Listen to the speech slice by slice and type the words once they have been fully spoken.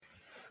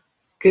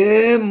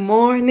Good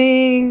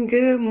morning,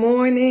 good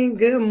morning,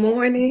 good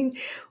morning.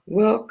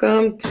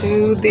 Welcome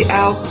to the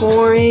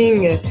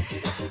Outpouring,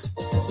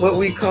 what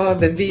we call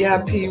the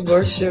VIP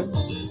worship,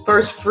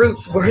 First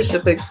Fruits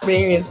worship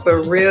experience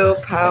for Real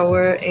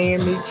Power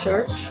AME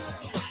Church,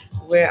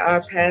 where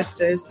our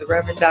pastor is the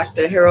Reverend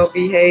Dr. Harold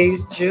B.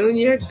 Hayes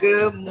Jr.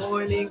 Good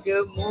morning,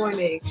 good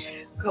morning.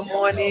 Come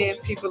on in,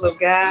 people of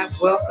God.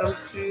 Welcome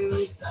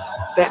to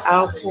the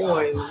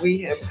outpouring. We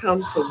have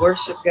come to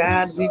worship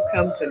God. We've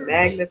come to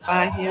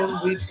magnify Him.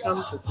 We've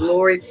come to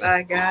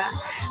glorify God.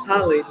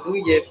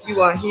 Hallelujah. If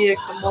you are here,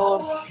 come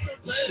on,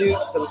 shoot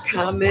some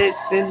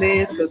comments in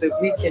there so that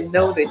we can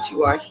know that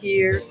you are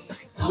here.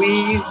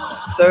 We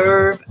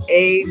serve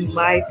a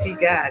mighty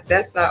God.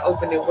 That's our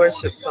opening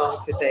worship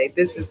song today.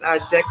 This is our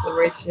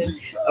declaration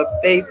of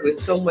faith with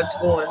so much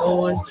going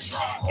on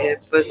and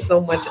for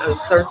so much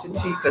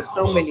uncertainty for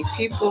so many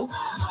people,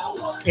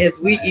 as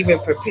we even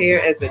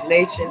prepare as a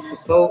nation to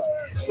vote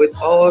with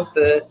all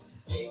the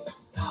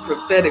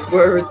prophetic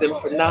words and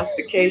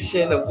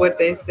prognostication of what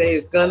they say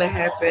is going to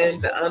happen,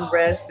 the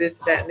unrest, this,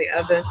 that, and the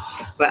other.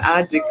 But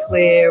I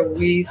declare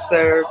we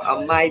serve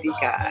a mighty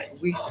God.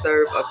 We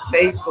serve a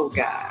faithful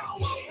God.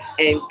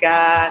 And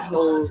God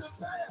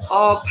holds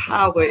all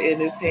power in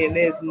His hand.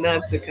 There's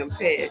none to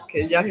compare.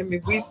 Can y'all hear me?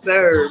 We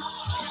serve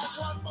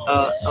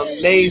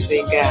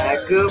amazing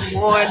God. Good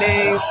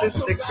morning,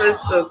 Sister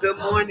Crystal. Good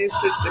morning,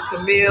 Sister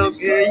Camille.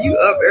 Girl, you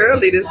up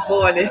early this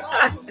morning.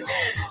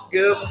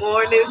 Good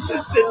morning,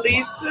 Sister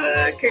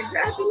Lisa.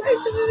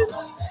 Congratulations.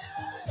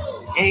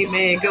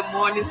 Amen. Good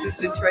morning,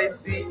 Sister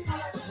Tracy.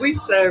 We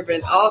serve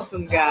an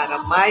awesome God,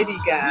 a mighty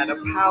God, a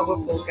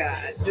powerful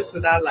God. This is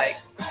what I like.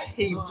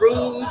 He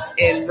rules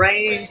and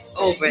reigns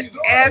over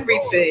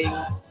everything.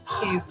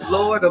 He's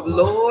Lord of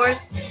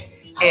Lords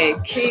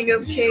and King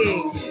of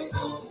Kings.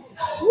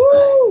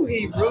 Woo!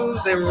 He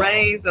rules and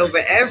reigns over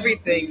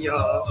everything,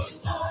 y'all.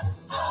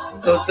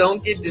 So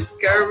don't get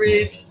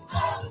discouraged.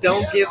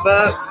 Don't give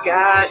up.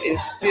 God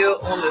is still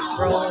on the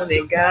throne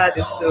and God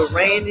is still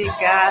reigning.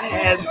 God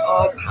has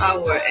all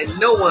power and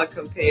no one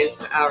compares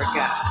to our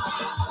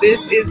God.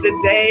 This is the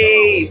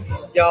day,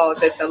 y'all,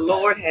 that the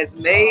Lord has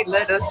made.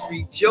 Let us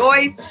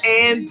rejoice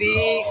and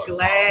be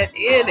glad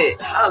in it.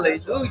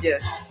 Hallelujah.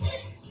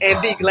 And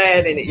be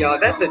glad in it, y'all.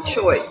 That's a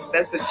choice.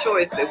 That's a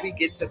choice that we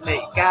get to make.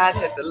 God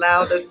has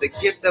allowed us the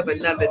gift of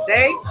another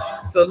day.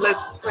 So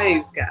let's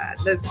praise God.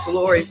 Let's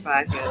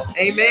glorify Him.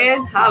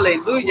 Amen.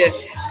 Hallelujah.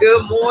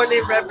 Good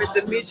morning, Reverend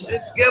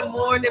Demetrius. Good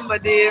morning, my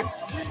dear.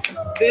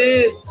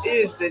 This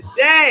is the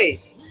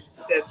day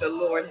that the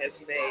Lord has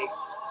made.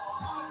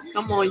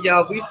 Come on,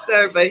 y'all. We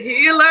serve a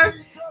healer.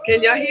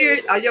 Can y'all hear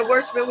it? Are y'all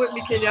worshiping with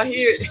me? Can y'all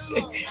hear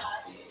it?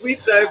 We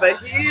serve a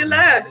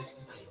healer.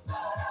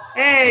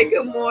 Hey,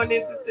 good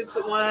morning,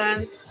 Sister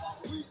Tawan.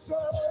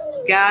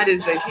 God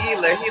is a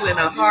healer, healing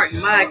our heart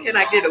and mind. Can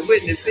I get a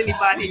witness?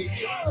 Anybody,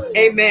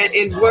 amen,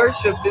 in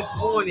worship this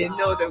morning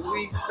know that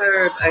we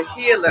serve a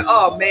healer.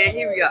 Oh, man,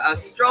 here we are, a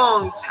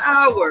strong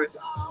tower.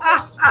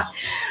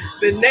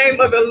 The name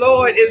of the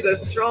Lord is a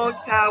strong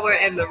tower,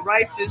 and the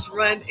righteous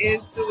run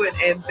into it,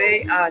 and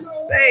they are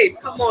safe.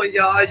 Come on,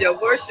 y'all. You're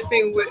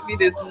worshiping with me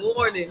this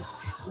morning.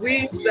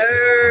 We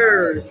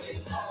serve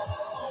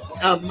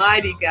a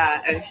mighty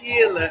God, a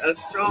healer, a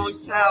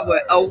strong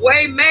tower, a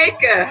way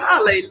maker.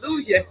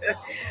 Hallelujah.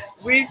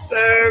 We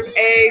serve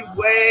a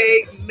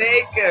way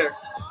maker.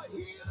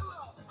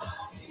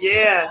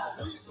 Yeah.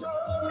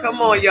 Come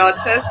on, y'all.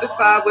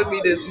 Testify with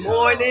me this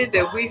morning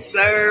that we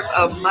serve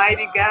a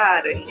mighty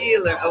God, a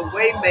healer, a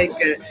way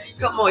maker.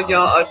 Come on,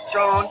 y'all. A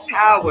strong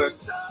tower.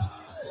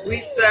 We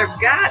serve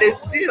God is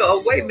still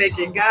a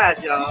way-making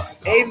God, y'all.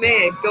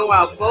 Amen. Go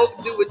out,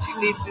 vote, do what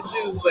you need to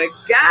do. But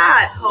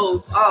God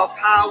holds all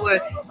power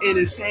in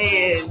His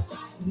hand.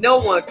 No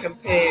one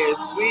compares.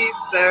 We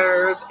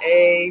serve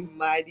a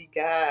mighty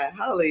God.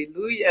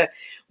 Hallelujah.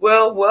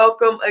 Well,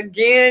 welcome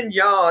again,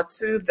 y'all,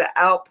 to the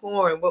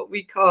Outpouring, what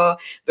we call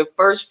the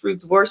First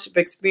Fruits Worship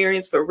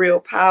Experience for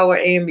Real Power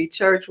AME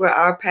Church, where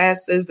our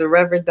pastors, the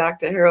Reverend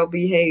Dr. Harold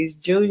B. Hayes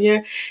Jr.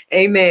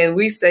 Amen.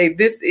 We say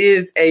this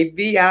is a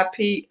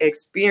VIP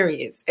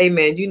experience.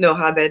 Amen. You know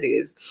how that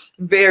is.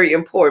 Very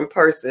important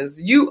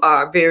persons. You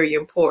are very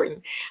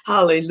important.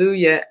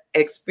 Hallelujah.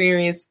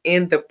 Experience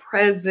in the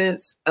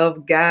presence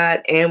of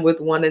God and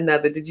with one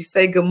another. Did you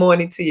say good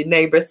morning to your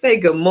neighbor? Say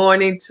good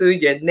morning to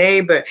your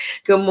neighbor.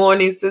 Good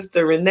morning,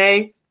 Sister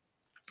Renee.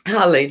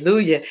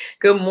 Hallelujah.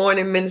 Good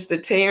morning, Minister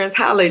Terrence.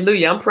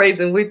 Hallelujah. I'm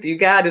praising with you.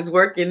 God is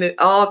working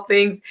all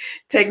things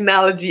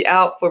technology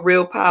out for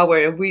real power,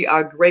 and we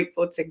are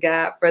grateful to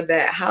God for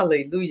that.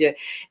 Hallelujah.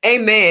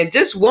 Amen.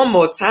 Just one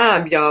more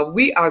time, y'all.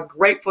 We are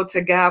grateful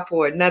to God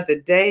for another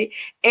day.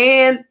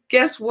 And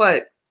guess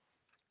what?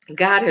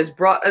 God has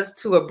brought us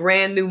to a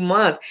brand new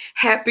month.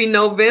 Happy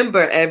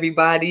November,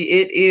 everybody.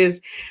 It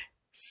is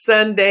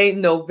Sunday,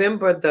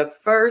 November the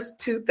 1st,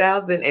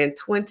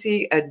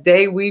 2020, a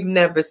day we've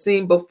never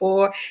seen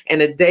before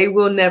and a day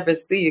we'll never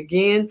see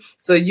again.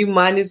 So you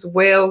might as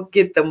well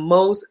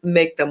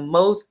make the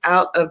most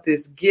out of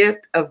this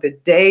gift of the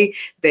day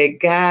that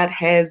God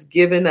has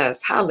given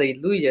us.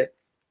 Hallelujah.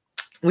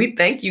 We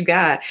thank you,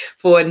 God,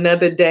 for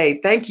another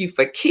day. Thank you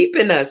for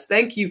keeping us.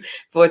 Thank you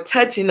for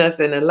touching us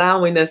and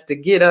allowing us to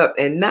get up,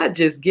 and not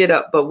just get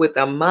up, but with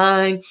a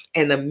mind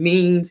and a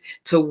means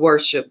to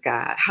worship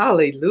God.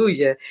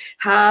 Hallelujah.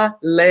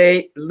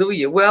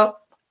 Hallelujah. Well,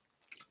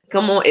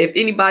 come on, if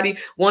anybody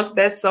wants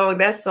that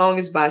song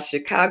is by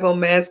Chicago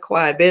Mass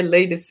Choir. Their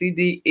latest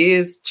CD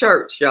is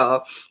Church,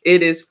 y'all.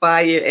 It is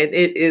fire and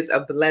it is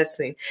a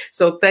blessing.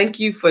 So thank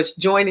you for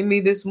joining me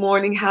this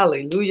morning.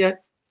 Hallelujah.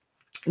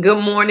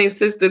 Good morning,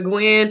 Sister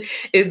Gwen.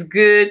 It's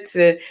good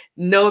to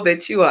know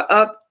that you are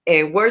up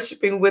and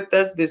worshiping with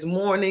us this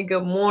morning.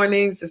 Good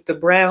morning, Sister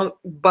Brown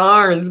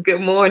Barnes. Good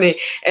morning,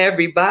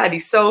 everybody.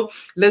 So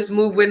let's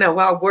move in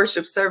our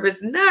worship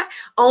service. Not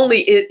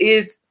only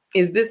is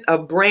this a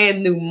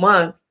brand new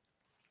month,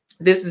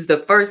 this is the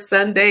first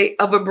Sunday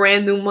of a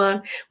brand new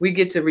month. We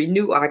get to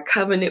renew our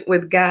covenant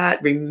with God,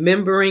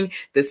 remembering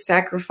the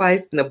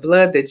sacrifice and the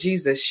blood that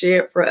Jesus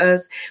shared for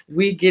us.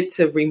 We get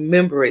to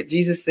remember it.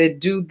 Jesus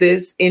said, "Do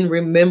this in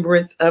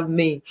remembrance of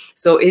me."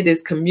 So it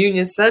is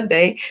Communion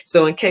Sunday.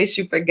 So in case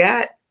you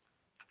forgot,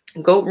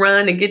 go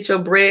run and get your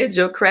bread,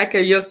 your cracker,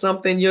 your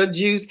something, your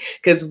juice,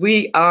 because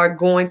we are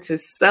going to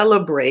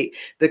celebrate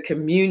the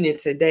communion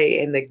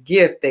today and the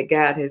gift that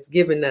God has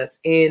given us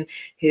in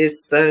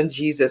his son,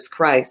 Jesus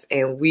Christ.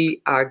 And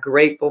we are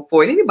grateful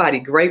for it. Anybody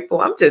grateful?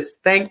 I'm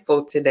just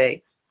thankful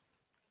today.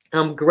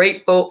 I'm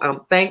grateful.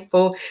 I'm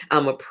thankful.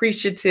 I'm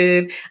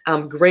appreciative.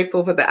 I'm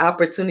grateful for the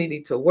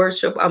opportunity to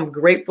worship. I'm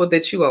grateful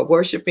that you are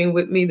worshiping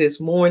with me this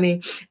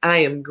morning. I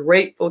am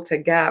grateful to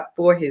God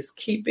for his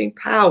keeping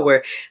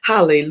power.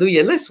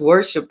 Hallelujah. Let's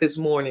worship this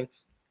morning.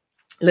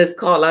 Let's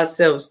call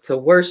ourselves to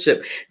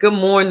worship. Good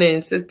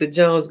morning, Sister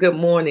Jones. Good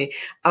morning.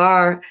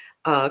 Our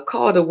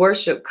call to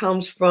worship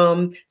comes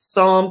from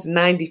Psalms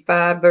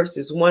 95,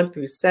 verses 1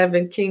 through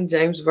 7, King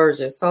James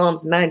Version.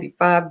 Psalms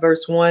 95,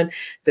 verse 1,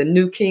 the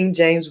New King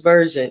James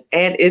Version.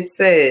 And it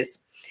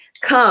says,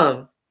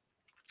 "Come,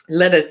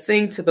 let us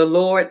sing to the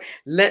Lord.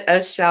 Let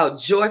us shout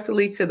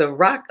joyfully to the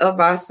rock of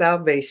our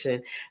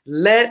salvation.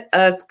 Let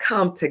us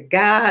come to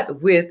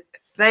God with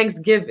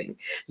thanksgiving.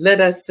 Let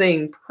us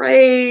sing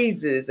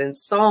praises and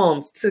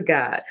psalms to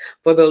God.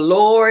 For the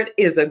Lord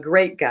is a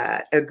great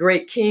God, a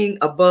great King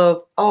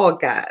above all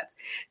gods.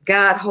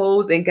 God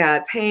holds in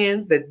God's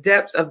hands the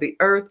depths of the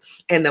earth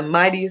and the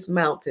mightiest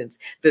mountains.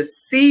 The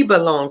sea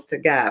belongs to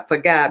God, for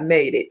God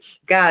made it.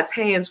 God's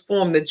hands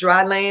form the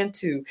dry land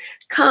too.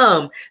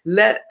 Come,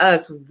 let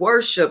us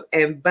worship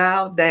and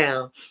bow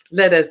down.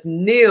 Let us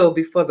kneel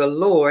before the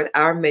Lord,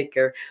 our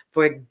Maker.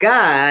 For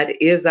God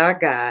is our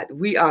God.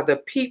 We are the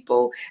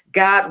people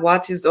God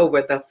watches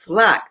over, the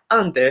flock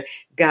under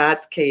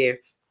God's care."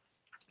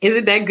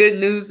 Isn't that good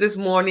news this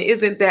morning?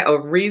 Isn't that a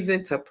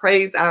reason to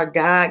praise our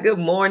God? Good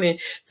morning,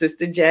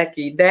 Sister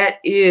Jackie. That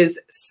is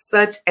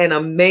such an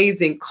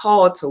amazing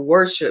call to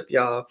worship,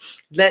 y'all.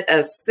 Let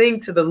us sing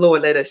to the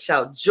Lord. Let us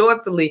shout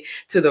joyfully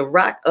to the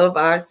rock of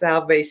our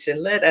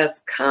salvation. Let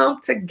us come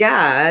to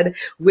God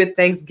with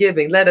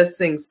thanksgiving. Let us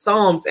sing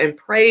psalms and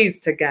praise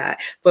to God.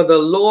 For the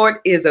Lord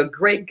is a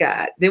great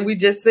God. Then we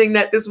just sing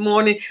that this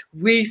morning.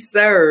 We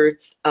serve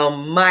a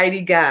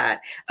mighty God,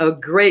 a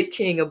great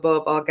King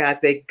above all gods,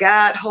 that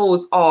God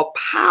holds all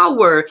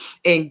power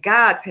in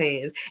God's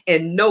hands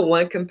and no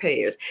one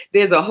compares.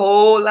 There's a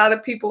whole lot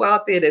of people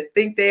out there that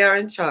think they are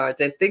in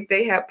charge and think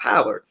they have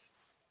power,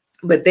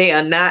 but they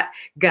are not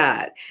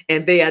God,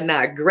 and they are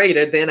not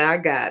greater than our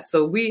God.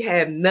 So we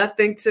have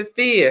nothing to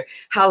fear.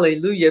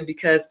 Hallelujah,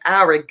 because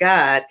our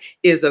God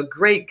is a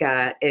great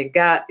God, and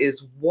God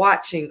is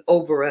watching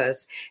over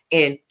us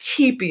and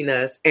keeping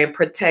us and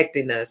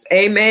protecting us.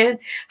 Amen.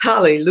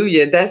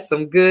 Hallelujah. That's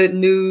some good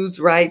news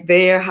right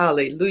there.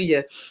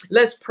 Hallelujah.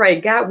 Let's pray.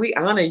 God, we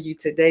honor you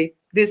today.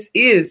 This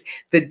is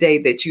the day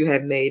that you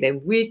have made,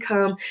 and we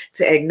come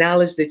to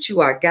acknowledge that you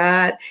are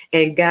God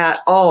and God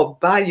all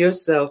by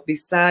yourself.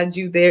 Beside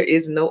you, there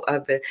is no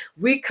other.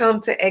 We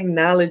come to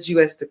acknowledge you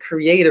as the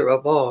creator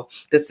of all,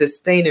 the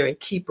sustainer and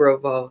keeper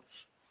of all.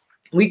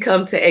 We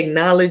come to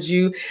acknowledge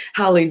you,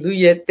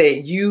 hallelujah,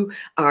 that you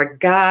are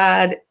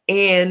God,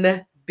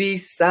 and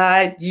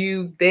beside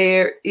you,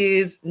 there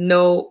is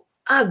no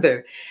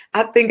other.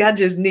 I think I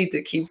just need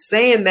to keep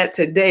saying that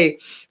today.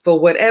 For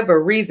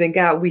whatever reason,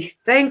 God, we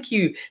thank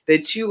you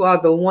that you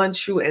are the one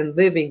true and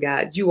living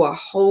God. You are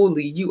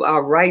holy, you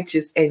are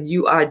righteous, and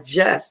you are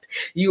just.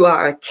 You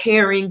are a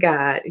caring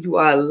God. You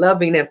are a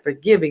loving and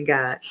forgiving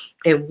God.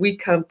 And we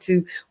come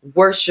to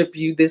worship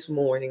you this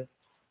morning.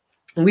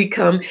 We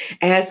come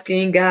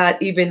asking God,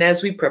 even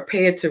as we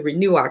prepare to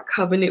renew our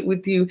covenant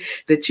with you,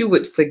 that you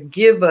would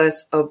forgive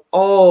us of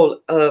all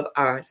of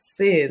our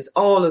sins,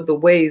 all of the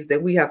ways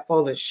that we have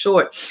fallen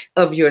short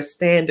of your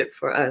standard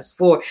for us,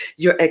 for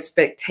your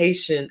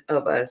expectation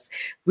of us.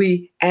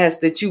 We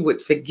ask that you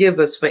would forgive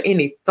us for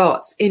any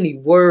thoughts, any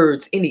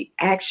words, any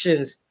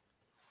actions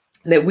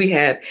that we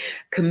have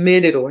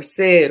committed or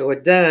said or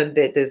done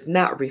that does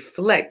not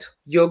reflect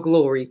your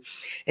glory.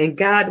 And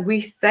God, we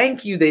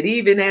thank you that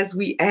even as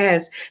we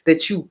ask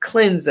that you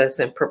cleanse us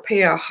and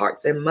prepare our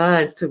hearts and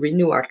minds to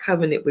renew our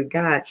covenant with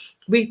God,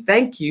 we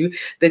thank you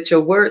that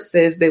your word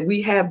says that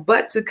we have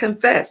but to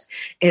confess,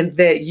 and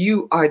that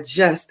you are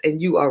just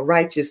and you are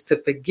righteous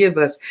to forgive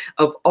us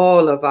of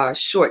all of our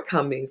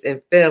shortcomings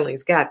and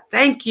failings. God,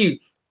 thank you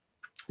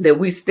that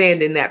we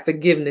stand in that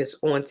forgiveness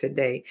on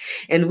today.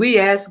 And we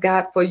ask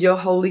God for your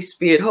Holy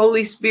Spirit.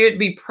 Holy Spirit,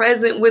 be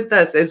present with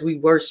us as we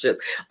worship.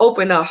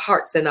 Open our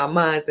hearts and our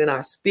minds and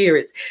our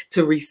spirits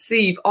to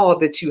receive all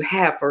that you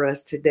have for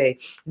us today.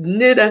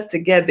 Knit us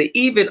together,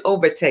 even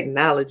over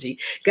technology.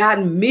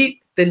 God,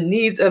 meet the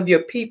needs of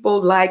your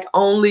people like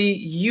only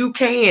you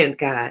can,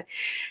 God.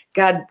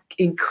 God,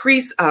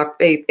 increase our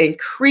faith,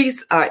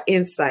 increase our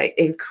insight,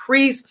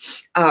 increase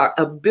our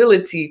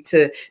ability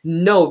to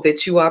know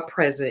that you are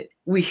present.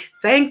 We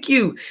thank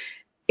you.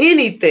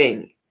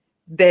 Anything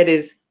that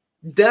is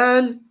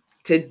done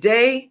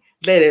today,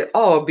 let it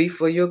all be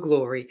for your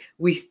glory.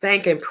 We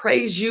thank and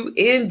praise you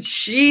in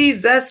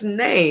Jesus'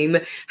 name.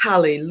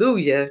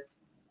 Hallelujah.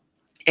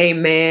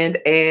 Amen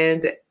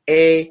and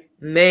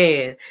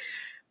amen.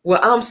 Well,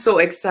 I'm so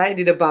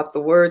excited about the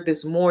word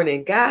this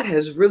morning. God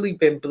has really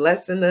been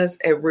blessing us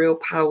at Real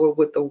Power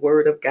with the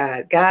word of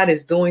God. God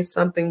is doing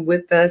something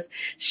with us,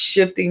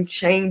 shifting,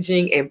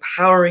 changing,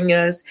 empowering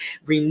us,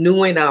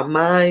 renewing our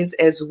minds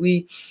as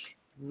we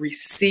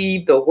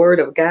receive the word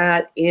of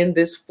God in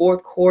this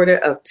fourth quarter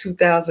of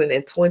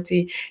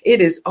 2020. It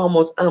is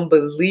almost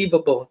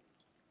unbelievable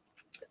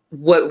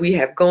what we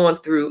have gone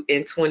through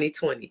in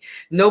 2020.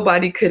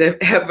 Nobody could have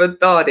ever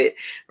thought it,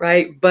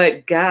 right?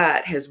 But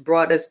God has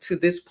brought us to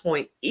this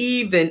point,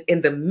 even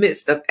in the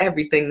midst of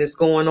everything that's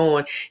going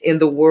on in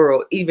the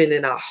world, even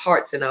in our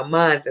hearts and our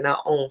minds and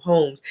our own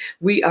homes.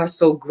 We are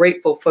so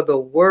grateful for the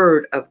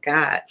word of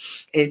God.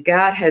 And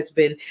God has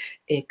been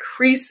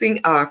increasing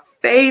our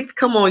faith.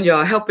 Come on,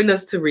 y'all, helping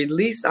us to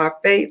release our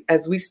faith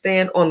as we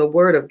stand on the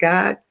word of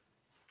God.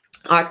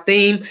 Our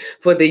theme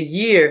for the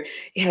year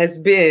has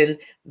been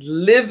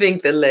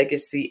living the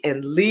legacy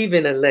and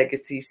leaving a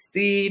legacy,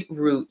 seed,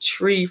 root,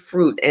 tree,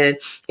 fruit. And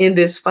in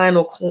this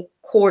final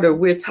quarter,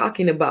 we're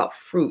talking about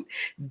fruit.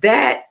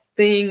 That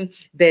thing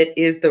that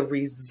is the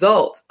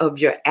result of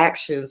your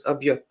actions,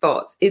 of your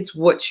thoughts. It's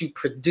what you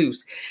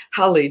produce.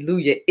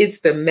 Hallelujah. It's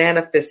the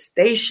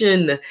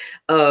manifestation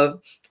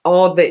of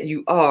all that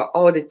you are,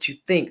 all that you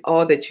think,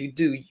 all that you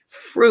do.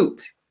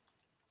 Fruit.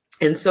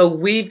 And so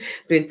we've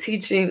been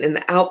teaching in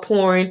the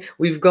Outpouring.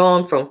 We've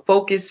gone from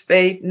Focused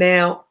Faith.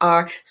 Now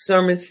our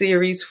sermon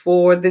series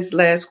for this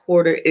last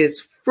quarter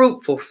is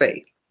Fruitful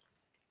Faith.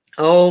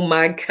 Oh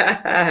my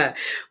God.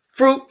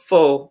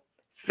 Fruitful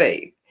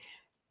faith.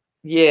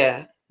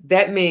 Yeah,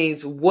 that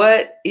means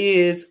what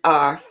is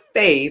our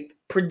faith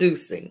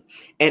producing?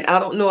 And I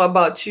don't know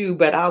about you,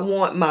 but I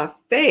want my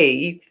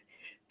faith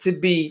to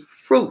be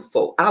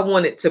fruitful. I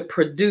want it to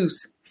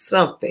produce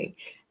something,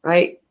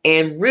 right?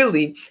 And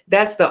really,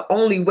 that's the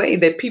only way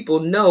that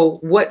people know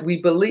what we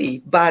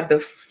believe, by the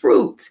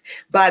fruit,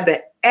 by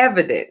the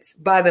evidence,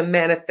 by the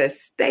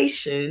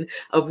manifestation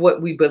of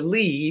what we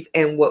believe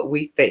and what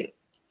we think.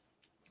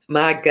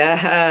 My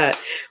God.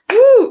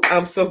 Woo,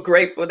 I'm so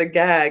grateful to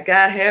God.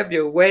 God, have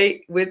your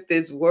way with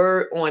this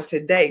word on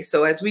today.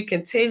 So as we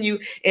continue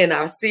in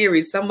our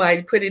series,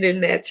 somebody put it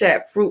in that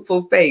chat,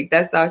 Fruitful Faith.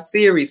 That's our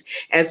series.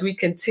 As we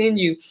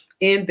continue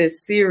in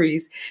this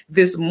series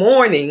this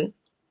morning,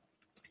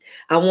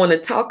 I want to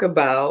talk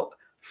about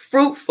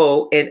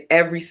fruitful in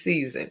every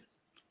season.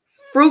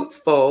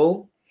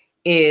 Fruitful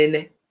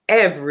in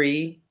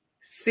every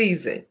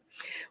season.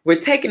 We're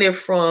taking it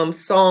from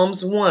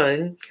Psalms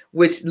 1,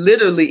 which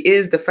literally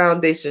is the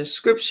foundation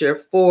scripture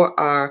for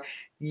our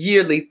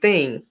yearly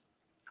theme.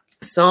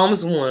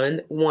 Psalms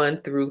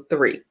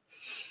 1:1-3.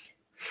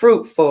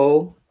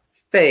 Fruitful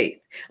faith.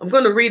 I'm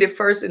going to read it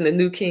first in the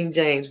New King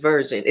James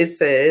Version. It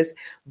says,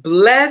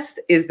 "Blessed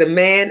is the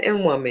man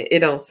and woman." It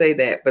don't say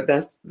that, but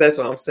that's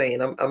what I'm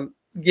saying. I'm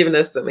giving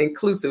us some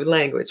inclusive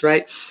language,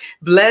 right?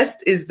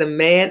 "Blessed is the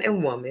man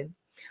and woman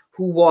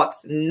who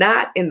walks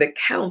not in the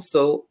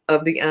counsel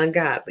of the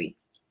ungodly,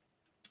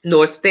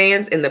 nor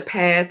stands in the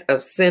path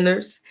of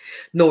sinners,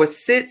 nor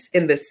sits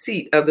in the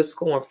seat of the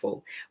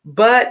scornful,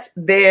 but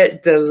their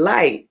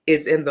delight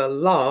is in the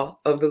law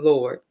of the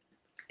Lord.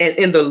 And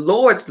in the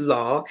Lord's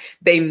law,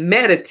 they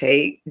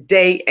meditate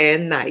day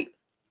and night."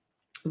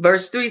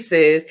 Verse 3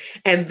 says,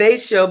 "And they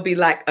shall be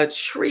like a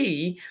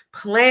tree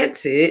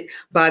planted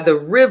by the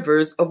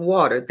rivers of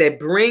water, that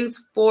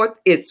brings forth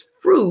its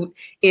fruit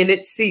in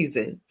its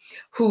season,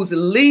 whose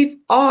leaf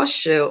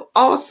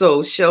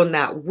also shall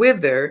not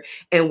wither,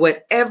 and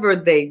whatever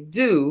they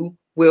do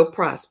will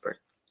prosper.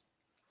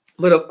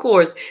 But of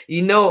course,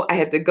 I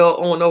had to go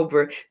on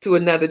over to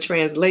another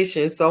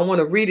translation. So I want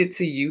to read it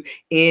to you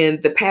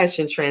in the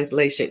Passion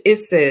Translation. It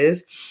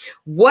says,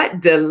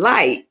 "What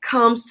delight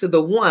comes to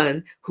the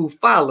one who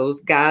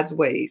follows God's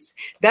ways."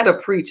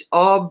 That'll preach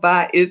all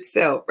by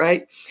itself,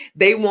 right?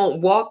 "They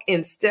won't walk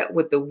in step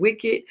with the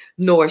wicked,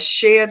 nor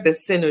share the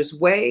sinner's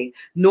way,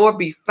 nor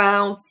be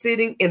found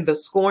sitting in the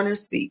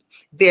scorner's seat.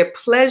 Their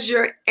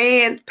pleasure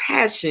and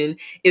passion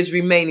is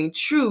remaining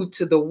true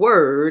to the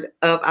word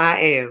of I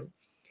am,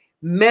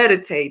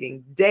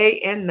 meditating day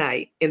and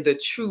night in the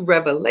true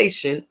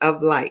revelation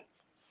of light."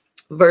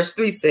 Verse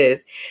 3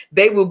 says,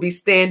 "They will be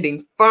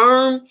standing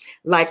firm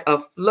like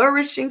a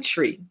flourishing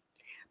tree,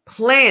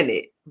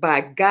 planted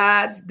by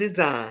God's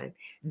design,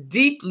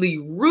 deeply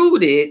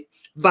rooted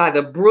by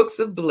the brooks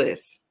of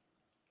bliss,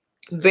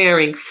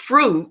 bearing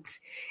fruit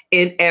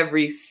in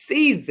every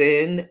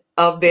season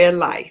of their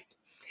life.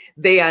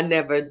 They are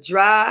never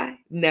dry,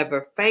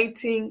 never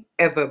fainting,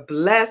 ever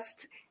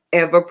blessed,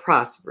 ever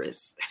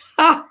prosperous."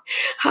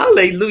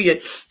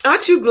 Hallelujah.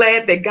 Aren't you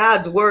glad that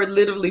God's word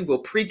literally will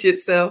preach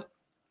itself?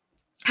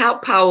 How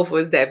powerful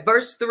is that?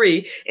 Verse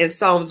 3 in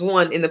Psalms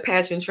 1 in the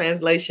Passion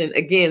Translation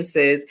again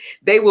says,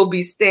 "They will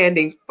be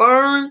standing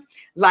firm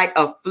like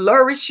a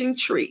flourishing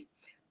tree,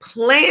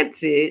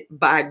 planted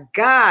by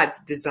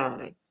God's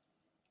design,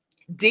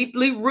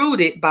 deeply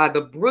rooted by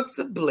the brooks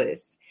of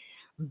bliss,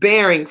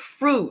 bearing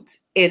fruit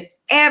in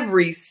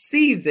every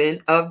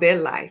season of their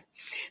life.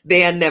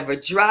 They are never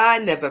dry,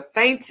 never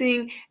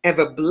fainting,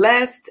 ever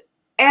blessed,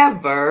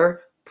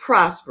 ever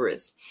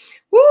prosperous."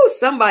 Woo,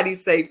 somebody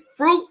say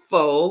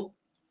fruitful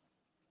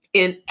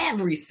in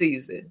every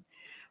season.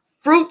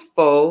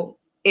 Fruitful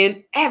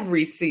in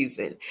every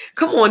season.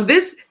 Come on,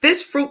 this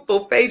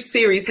Fruitful Faith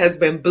series has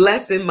been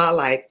blessing my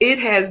life. It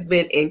has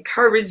been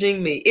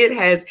encouraging me. It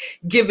has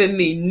given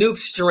me new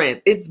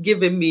strength. It's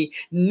given me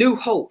new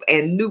hope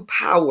and new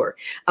power.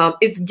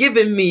 It's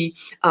given me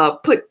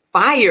put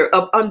fire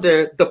up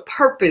under the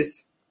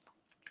purpose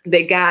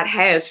that God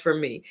has for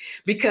me,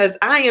 because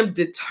I am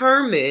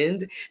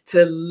determined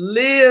to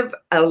live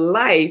a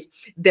life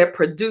that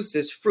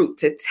produces fruit,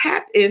 to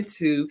tap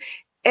into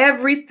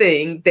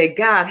everything that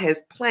God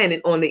has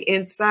planted on the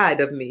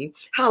inside of me.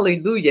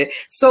 Hallelujah.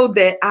 So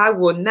that I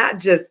will not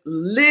just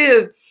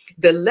live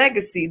the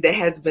legacy that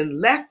has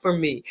been left for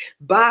me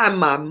by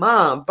my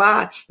mom,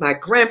 by my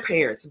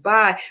grandparents,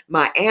 by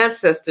my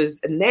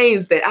ancestors,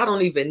 names that I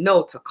don't even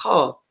know to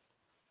call,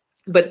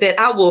 but that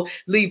I will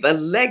leave a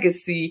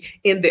legacy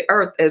in the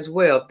earth as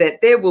well,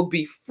 that there will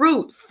be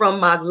fruit from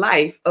my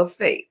life of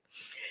faith,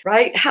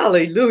 right?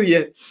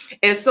 Hallelujah.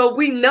 And so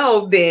we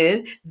know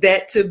then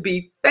that to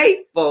be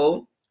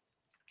faithful,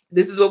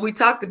 this is what we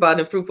talked about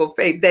in Fruitful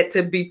Faith, that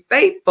to be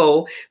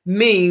faithful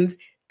means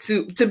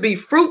to be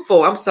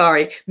fruitful,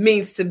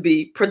 means to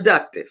be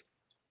productive.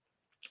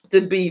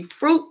 To be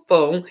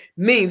fruitful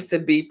means to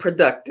be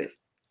productive.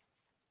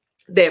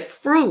 That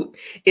fruit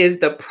is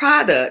the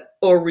product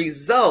or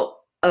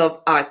result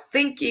of our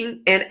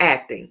thinking and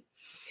acting.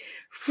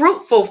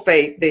 Fruitful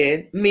faith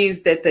then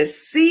means that the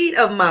seed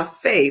of my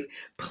faith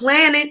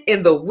planted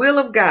in the will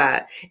of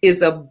God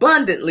is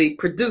abundantly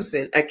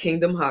producing a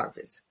kingdom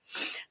harvest.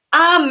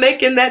 I'm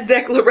making that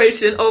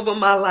declaration over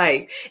my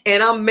life,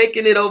 and I'm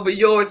making it over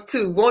yours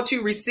too. Won't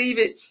you receive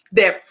it?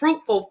 That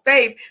fruitful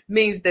faith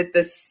means that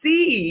the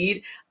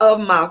seed of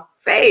my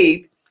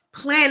faith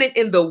planted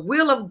in the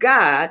will of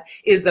God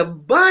is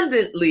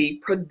abundantly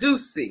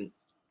producing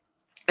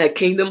a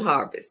kingdom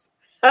harvest.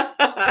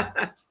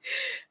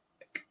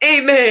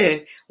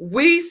 Amen.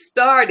 We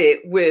started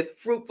with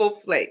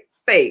Fruitful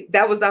Faith.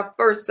 That was our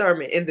first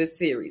sermon in this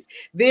series.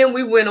 Then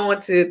we went on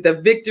to The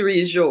Victory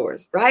is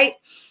Yours, right?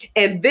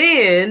 And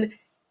then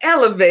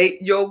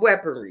Elevate Your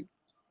Weaponry.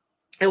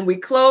 And we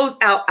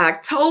closed out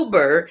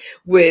October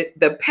with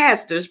the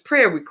pastor's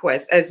prayer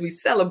request as we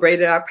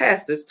celebrated our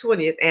pastor's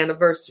 20th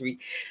anniversary.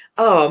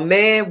 Oh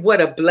man,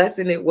 what a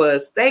blessing it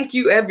was. Thank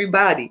you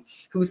everybody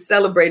who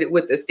celebrated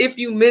with us. If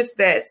you missed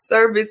that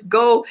service,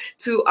 go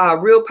to our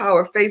Real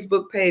Power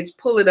Facebook page,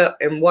 pull it up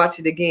and watch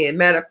it again.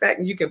 Matter of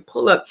fact, you can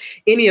pull up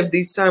any of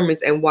these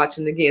sermons and watch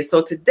them again.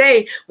 So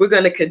today we're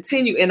going to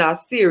continue in our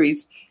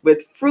series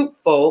with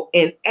Fruitful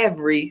in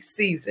Every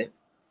Season.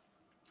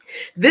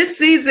 This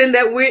season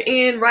that we're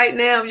in right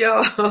now,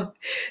 y'all,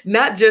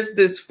 not just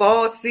this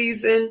fall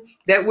season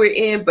that we're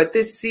in, but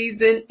this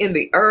season in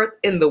the earth,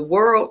 in the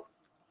world,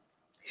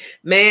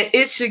 man,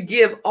 it should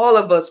give all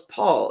of us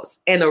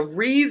pause and a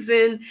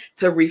reason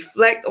to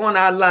reflect on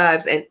our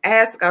lives and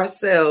ask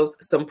ourselves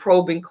some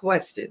probing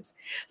questions.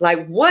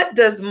 Like, what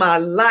does my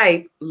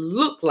life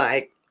look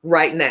like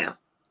right now?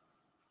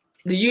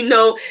 Do you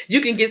know you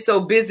can get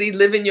so busy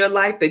living your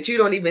life that you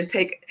don't even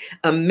take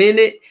a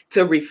minute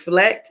to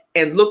reflect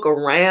and look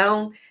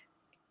around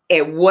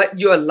at what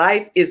your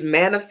life is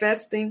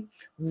manifesting?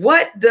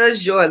 What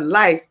does your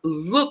life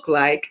look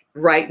like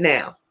right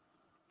now?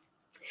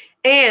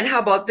 And how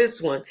about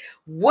this one?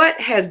 What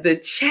has the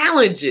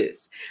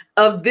challenges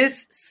of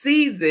this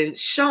season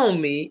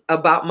shown me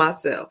about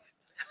myself?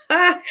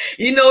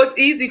 You know, it's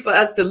easy for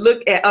us to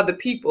look at other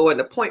people and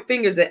to point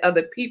fingers at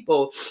other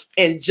people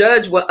and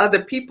judge what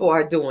other people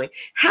are doing.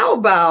 How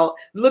about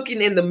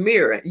looking in the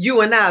mirror,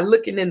 you and I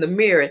looking in the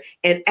mirror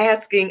and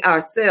asking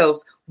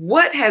ourselves,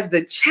 what has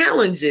the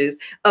challenges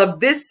of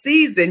this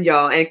season,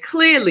 y'all? And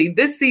clearly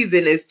this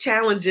season is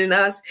challenging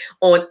us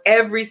on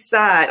every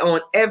side, on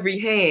every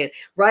hand,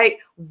 right?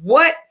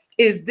 What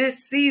is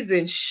this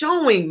season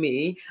showing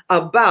me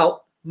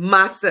about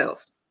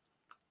myself?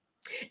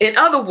 In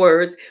other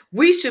words,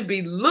 we should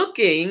be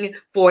looking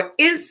for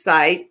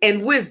insight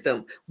and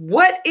wisdom.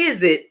 What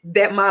is it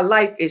that my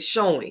life is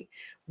showing?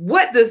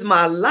 What does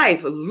my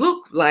life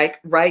look like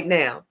right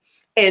now?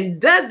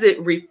 And does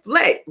it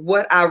reflect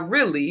what I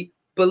really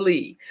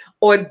believe?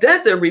 Or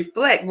does it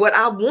reflect what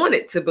I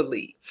wanted to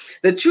believe?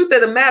 The truth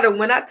of the matter,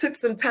 when I took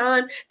some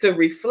time to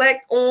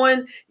reflect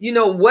on,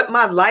 what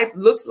my life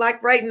looks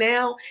like right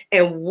now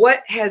and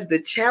what has the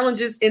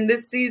challenges in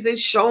this season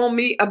shown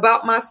me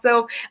about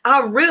myself,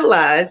 I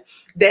realized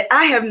that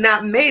I have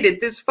not made it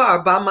this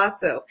far by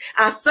myself.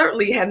 I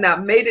certainly have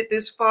not made it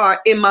this far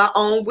in my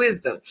own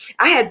wisdom.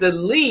 I had to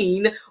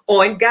lean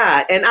on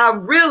God. And I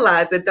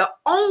realized that the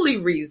only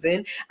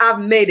reason I've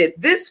made it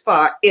this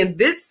far in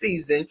this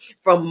season,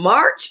 from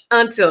March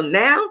until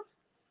now,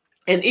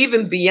 and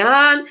even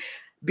beyond,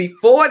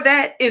 before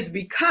that, is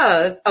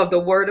because of the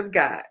word of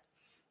God.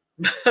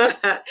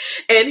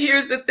 And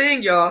here's the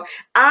thing, y'all.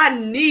 I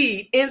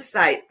need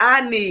insight.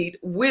 I need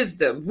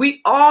wisdom.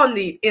 We all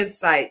need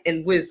insight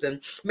and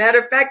wisdom. Matter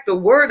of fact, the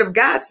word of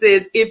God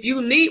says, if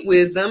you need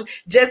wisdom,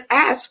 just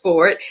ask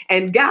for it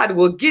and God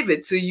will give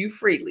it to you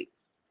freely.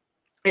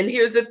 And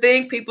here's the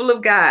thing, people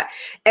of God,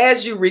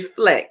 as you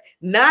reflect,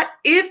 not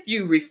if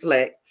you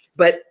reflect,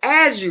 but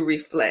as you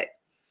reflect,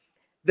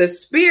 the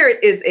Spirit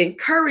is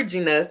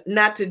encouraging us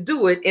not to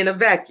do it in a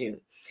vacuum,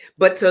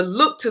 but to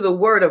look to the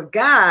word of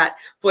God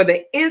for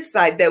the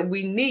insight that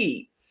we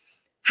need.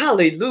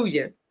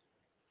 Hallelujah.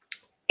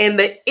 And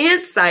the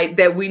insight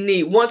that we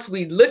need once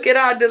we look at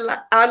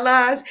our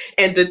lives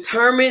and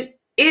determine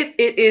if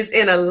it is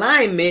in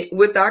alignment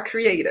with our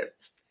Creator.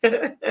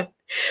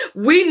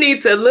 We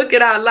need to look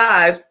at our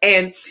lives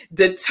and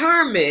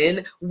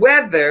determine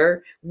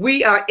whether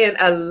we are in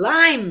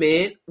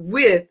alignment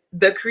with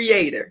the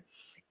Creator.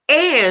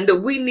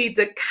 And we need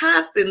to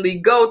constantly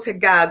go to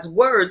God's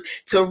words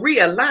to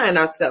realign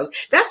ourselves.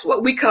 That's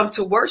what we come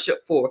to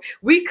worship for.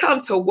 We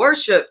come to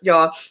worship,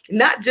 y'all,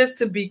 not just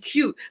to be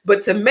cute,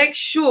 but to make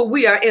sure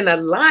we are in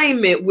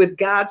alignment with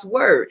God's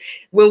word.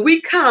 When we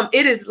come,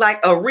 it is like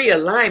a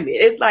realignment.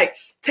 It's like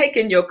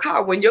taking your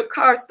car. When your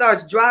car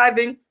starts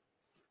driving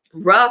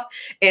rough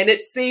and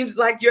it seems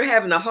like you're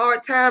having a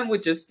hard time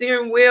with your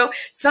steering wheel,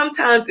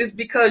 sometimes it's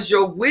because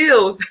your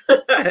wheels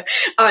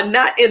are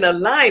not in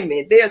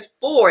alignment. There's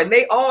four and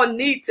they all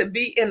need to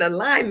be in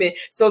alignment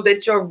so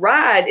that your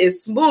ride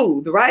is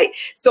smooth, right?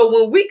 So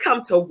when we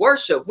come to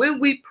worship, when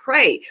we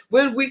pray,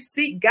 when we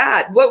seek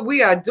God, what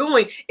we are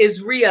doing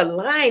is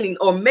realigning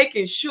or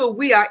making sure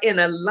we are in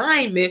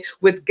alignment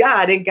with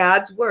God and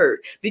God's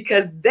word,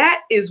 because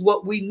that is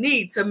what we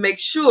need to make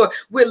sure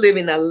we're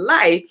living a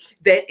life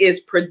that is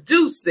producing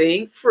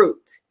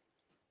fruit.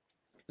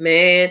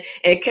 Man,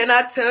 and can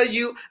I tell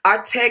you,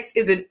 our text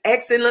is an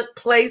excellent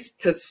place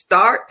to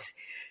start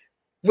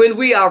when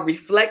we are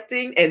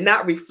reflecting and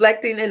not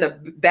reflecting in a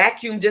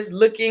vacuum, just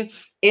looking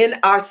in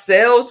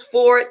ourselves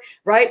for it,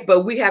 right?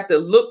 But we have to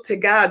look to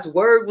God's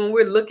word when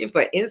we're looking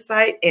for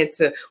insight and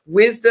to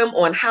wisdom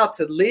on how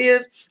to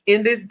live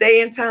in this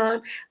day and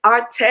time.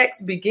 Our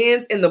text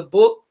begins in the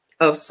book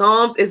of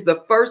Psalms. It's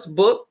the first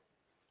book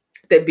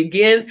that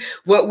begins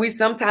what we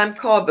sometimes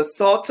call the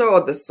Psalter or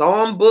the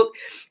Psalm book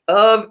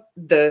of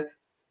the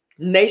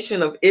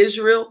nation of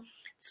Israel.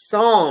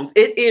 Psalms,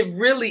 it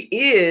really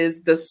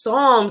is. The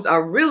Psalms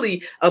are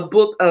really a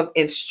book of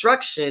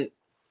instruction,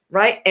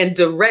 right? And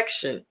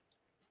direction,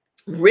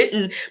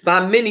 written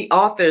by many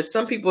authors.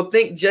 Some people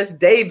think just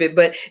David,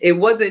 but it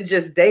wasn't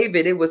just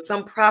David. It was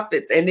some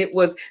prophets, and it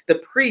was the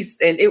priests,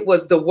 and it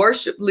was the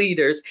worship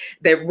leaders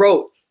that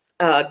wrote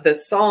the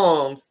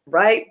Psalms,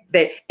 right?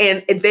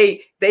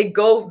 They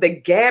go the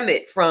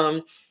gamut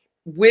from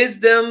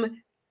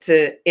wisdom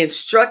to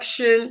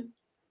instruction,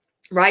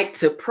 right,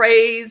 to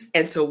praise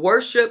and to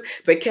worship.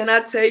 But can I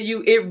tell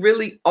you, it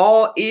really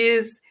all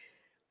is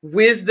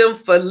wisdom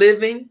for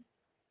living.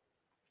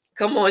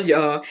 Come on,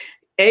 y'all.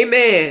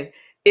 Amen.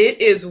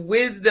 It is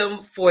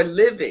wisdom for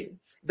living.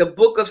 The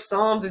book of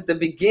Psalms is the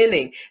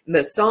beginning. And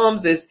the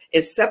Psalms is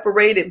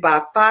separated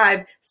by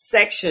 5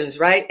 sections,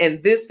 right?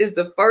 And this is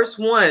the first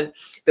one,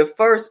 the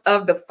first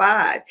of the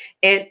 5.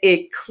 And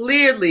it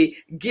clearly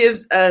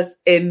gives us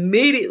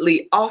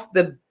immediately off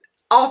the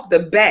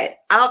bat,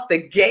 out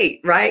the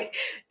gate, right?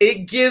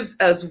 It gives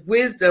us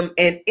wisdom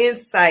and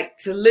insight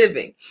to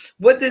living.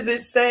 What does it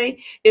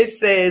say? It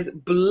says,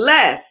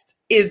 blessed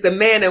is the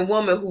man and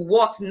woman who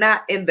walks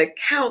not in the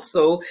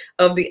counsel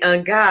of the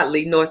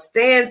ungodly, nor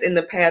stands in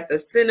the path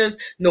of sinners,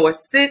 nor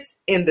sits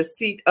in the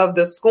seat of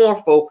the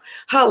scornful.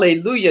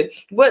 Hallelujah.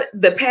 What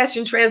the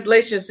Passion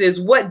Translation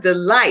says, what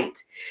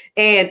delight.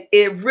 And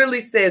it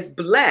really says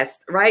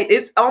blessed, right?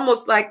 It's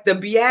almost like the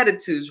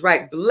Beatitudes,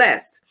 right?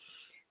 Blessed,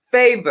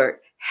 favored,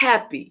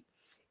 happy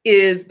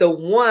is the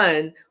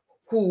one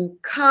who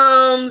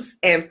comes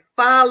and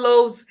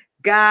follows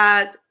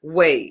God's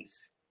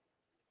ways.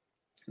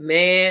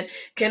 Man,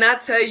 can I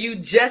tell you,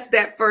 just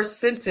that first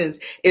sentence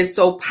is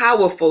so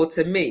powerful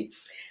to me.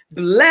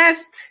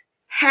 Blessed,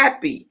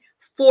 happy,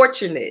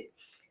 fortunate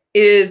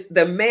is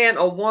the man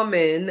or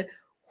woman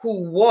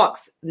who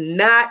walks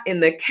not in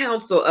the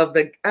counsel of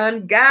the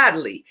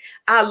ungodly.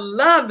 I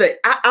love it.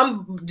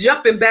 I'm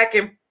jumping back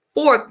and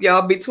forth,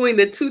 y'all, between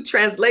the two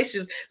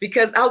translations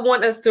because I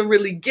want us to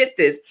really get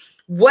this.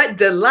 What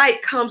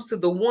delight comes to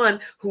the one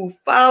who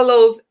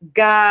follows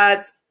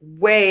God's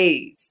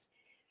ways.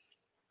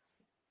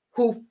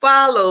 Who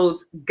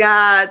follows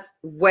God's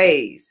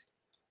ways.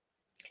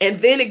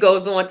 And then it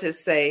goes on to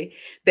say,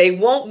 they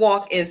won't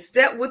walk in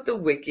step with the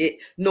wicked,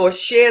 nor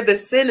share the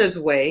sinner's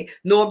way,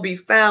 nor be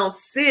found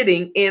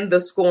sitting in the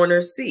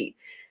scorner's seat.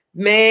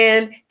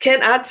 Man,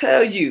 can I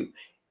tell you,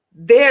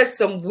 there's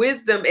some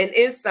wisdom and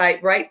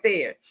insight right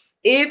there.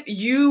 If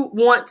you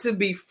want to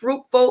be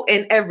fruitful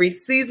in every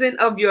season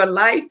of your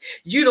life,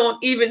 you don't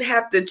even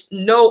have to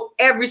know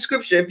every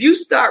scripture. If you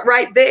start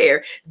right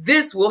there,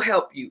 this will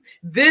help you.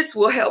 This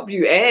will help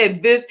you.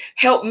 And this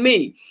helped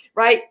me,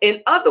 right?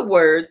 In other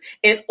words,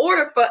 in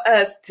order for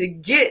us to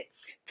get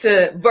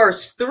to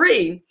verse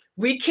 3,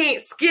 we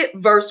can't skip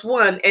verse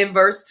 1 and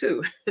verse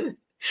 2.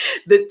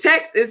 The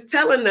text is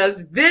telling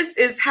us this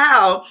is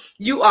how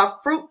you are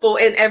fruitful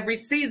in every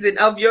season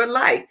of your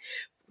life.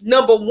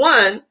 Number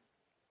 1,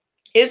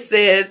 it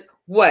says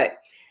what?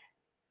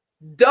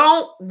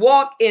 Don't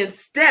walk in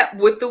step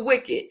with the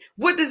wicked.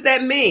 What does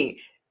that mean?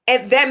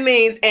 And that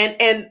means,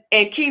 and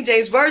King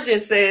James Version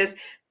says,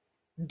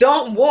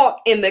 don't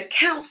walk in the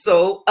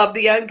counsel of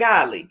the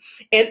ungodly.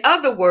 In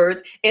other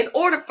words, in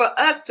order for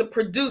us to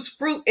produce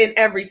fruit in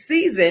every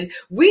season,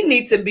 we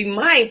need to be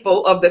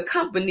mindful of the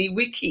company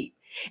we keep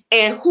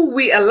and who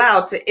we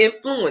allow to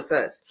influence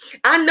us.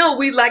 I know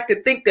we like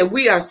to think that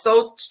we are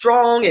so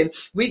strong and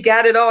we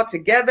got it all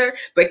together,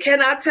 but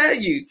can I tell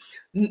you,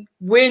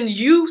 when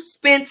you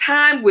spend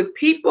time with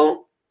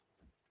people,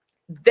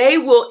 they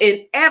will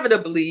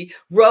inevitably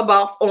rub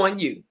off on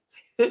you.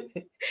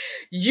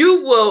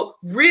 You will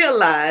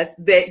realize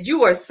that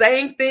you are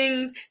saying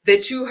things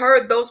that you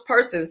heard those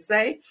persons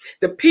say.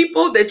 The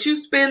people that you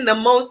spend the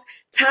most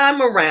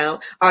time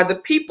around are the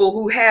people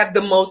who have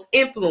the most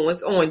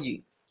influence on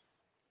you.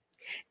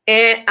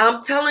 And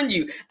I'm telling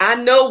you, I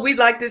know we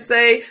like to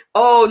say,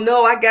 oh,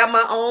 no, I got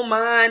my own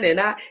mind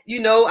and I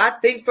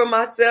think for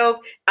myself.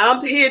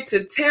 I'm here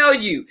to tell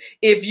you,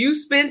 if you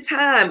spend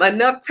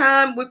enough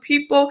time with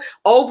people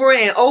over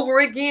and over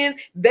again,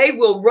 they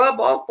will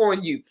rub off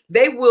on you.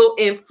 They will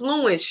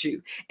influence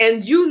you.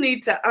 And you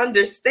need to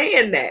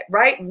understand that,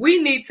 right? We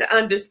need to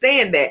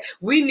understand that.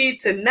 We need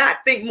to not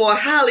think more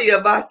highly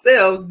of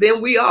ourselves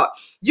than we are.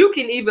 You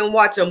can even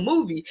watch a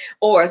movie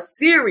or a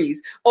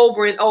series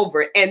over and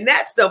over, and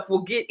that stuff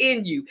will get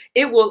in you.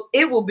 It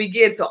will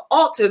begin to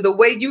alter the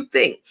way you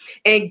think.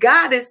 And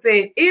God is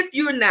saying, if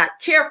you're not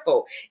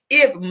careful,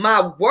 if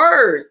my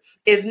word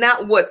is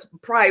not what's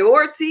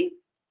priority,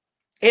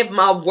 if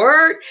my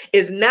word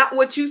is not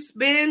what you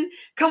spend,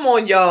 come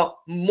on, y'all,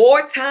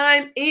 more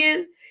time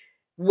in,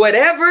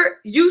 whatever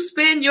you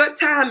spend your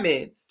time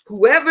in,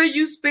 whoever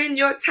you spend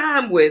your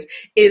time with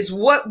is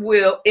what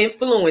will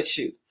influence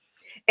you.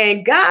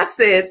 And God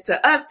says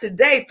to us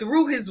today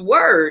through his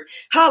word,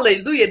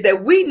 hallelujah,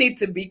 that we need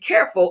to be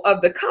careful of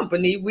the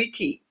company we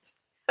keep.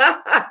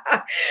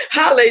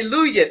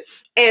 Hallelujah.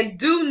 And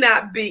do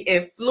not be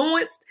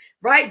influenced,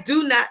 right?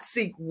 Do not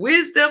seek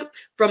wisdom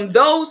from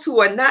those who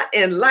are not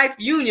in life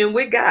union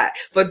with God,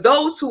 for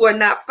those who are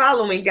not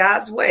following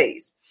God's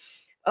ways.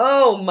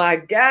 Oh my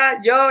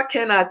God, y'all,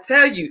 can I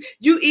tell you,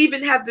 you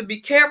even have to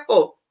be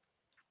careful.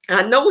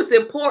 I know it's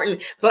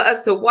important for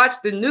us to watch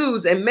the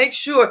news and make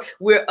sure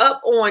we're up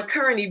on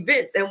current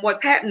events and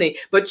what's happening.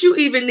 But you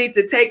even need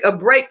to take a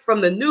break from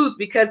the news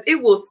because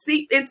it will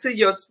seep into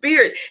your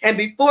spirit. And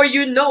before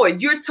you know it,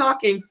 you're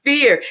talking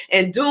fear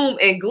and doom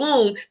and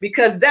gloom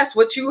because that's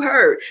what you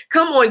heard.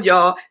 Come on,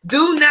 y'all.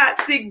 Do not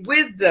seek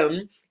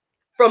wisdom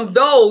from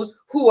those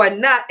who are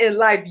not in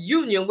life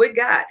union with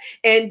God.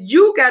 And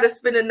you got to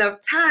spend enough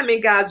time in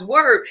God's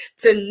word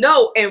to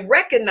know and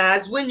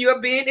recognize when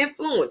you're being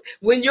influenced,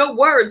 when your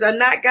words are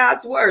not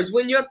God's words,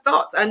 when your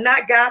thoughts are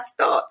not God's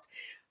thoughts.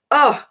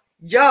 Oh,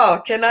 y'all,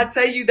 can I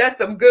tell you that's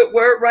some good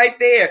word right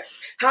there?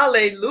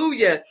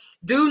 Hallelujah.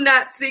 Do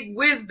not seek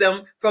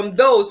wisdom from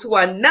those who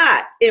are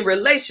not in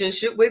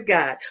relationship with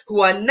God,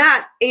 who are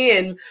not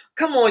in,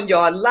 come on,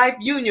 y'all, life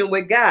union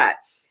with God,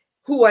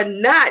 who are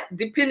not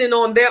depending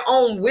on their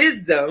own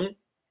wisdom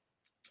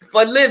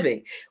for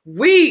living.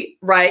 We,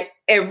 right,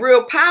 and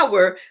real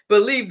power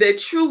believe that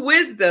true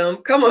wisdom,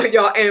 come on,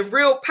 y'all, and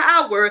real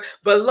power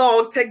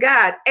belong to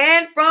God.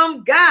 And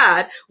from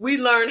God, we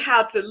learn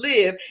how to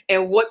live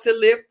and what to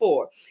live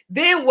for.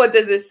 Then what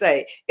does it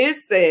say? It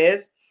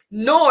says,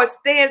 nor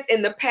stands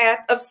in the path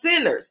of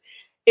sinners.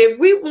 If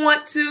we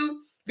want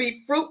to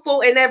be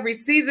fruitful in every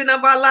season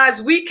of our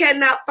lives, we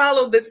cannot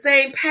follow the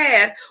same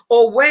path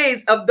or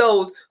ways of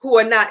those who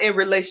are not in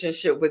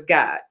relationship with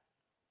God.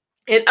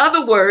 In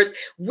other words,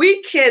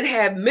 we can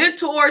have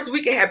mentors,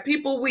 we can have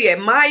people we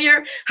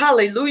admire,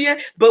 hallelujah,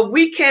 but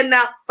we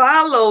cannot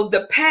follow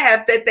the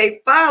path that they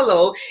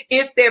follow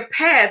if their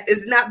path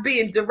is not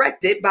being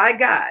directed by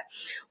God.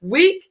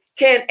 We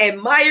can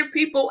admire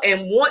people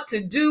and want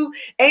to do,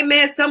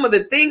 amen, some of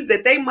the things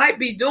that they might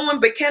be doing,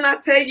 but can I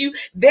tell you,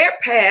 their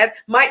path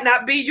might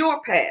not be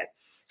your path.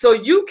 So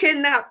you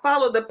cannot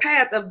follow the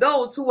path of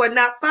those who are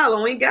not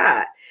following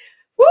God.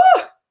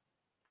 Woo!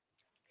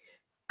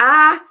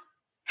 I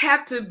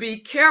have to be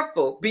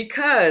careful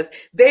because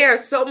there are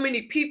so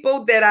many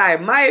people that I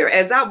admire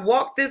as I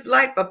walk this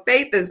life of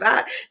faith, as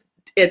I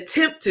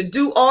attempt to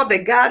do all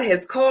that God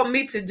has called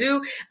me to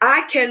do.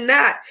 I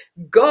cannot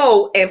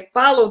go and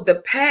follow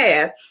the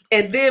path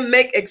and then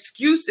make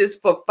excuses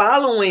for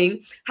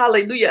following,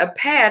 hallelujah, a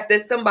path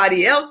that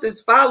somebody else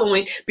is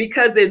following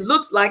because it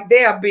looks like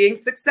they are being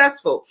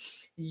successful.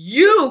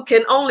 You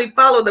can only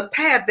follow the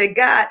path that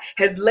God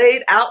has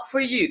laid out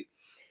for you.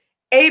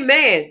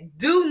 Amen.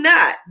 Do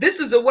not,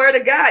 this is the word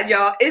of God,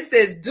 y'all. It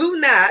says, do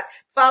not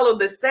follow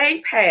the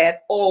same path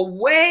or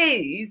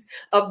ways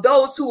of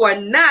those who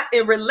are not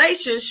in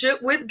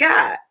relationship with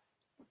God.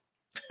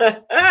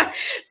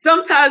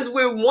 Sometimes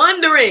we're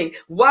wondering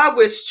why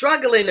we're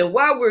struggling and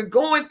why we're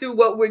going through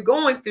what we're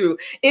going through.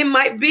 It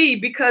might be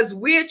because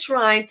we're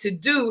trying to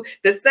do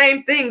the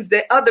same things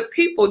that other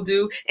people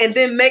do and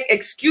then make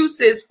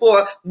excuses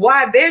for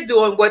why they're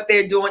doing what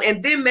they're doing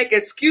and then make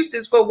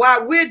excuses for why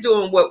we're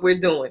doing what we're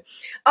doing.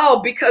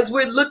 Oh, because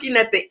we're looking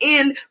at the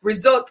end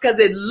result because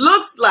it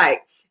looks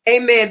like,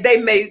 amen,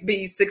 they may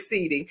be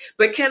succeeding.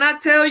 But can I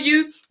tell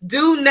you,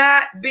 do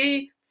not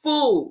be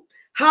fooled.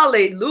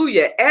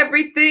 Hallelujah.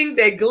 Everything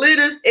that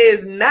glitters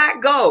is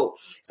not gold.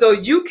 So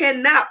you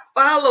cannot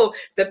follow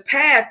the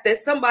path that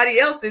somebody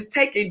else is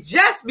taking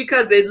just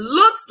because it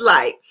looks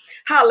like,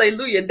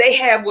 hallelujah, they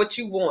have what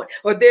you want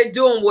or they're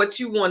doing what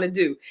you want to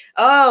do.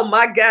 Oh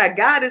my God.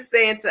 God is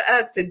saying to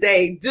us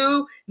today,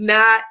 do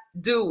not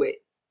do it.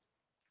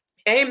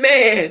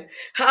 Amen.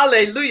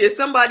 Hallelujah.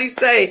 Somebody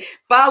say,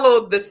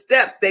 follow the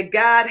steps that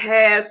God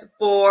has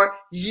for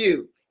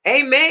you.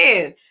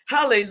 Amen.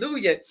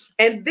 Hallelujah.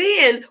 And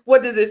then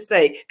what does it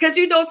say? Because,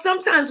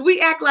 sometimes we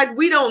act like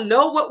we don't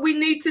know what we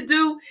need to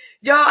do,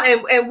 y'all,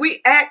 and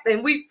we act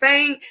and we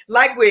feign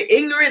like we're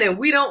ignorant and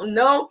we don't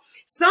know.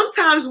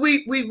 Sometimes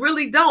we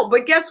really don't.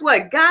 But guess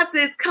what? God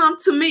says, come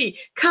to me,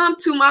 come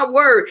to my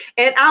word,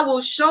 and I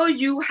will show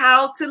you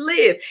how to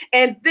live.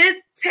 And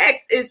this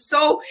text is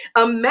so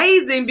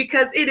amazing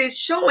because it is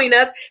showing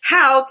us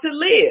how to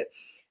live.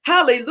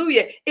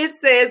 Hallelujah. It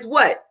says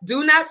what?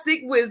 Do not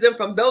seek wisdom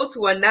from those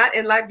who are not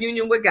in life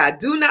union with God.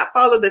 Do not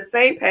follow the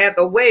same path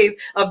or ways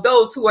of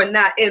those who are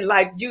not in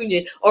life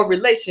union or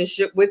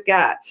relationship with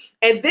God.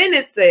 And then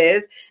it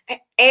says,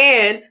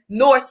 and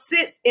nor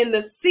sits in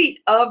the seat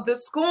of the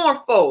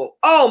scornful.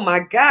 Oh my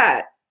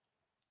God.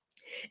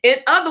 In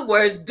other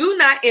words, do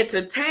not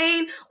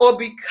entertain or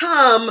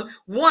become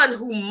one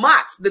who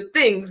mocks the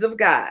things of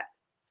God.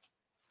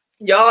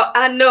 Y'all,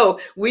 I know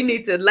we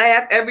need to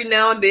laugh every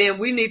now and then.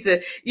 We need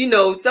to,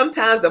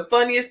 sometimes the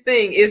funniest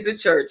thing is the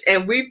church.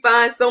 And we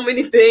find so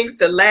many things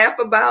to laugh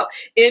about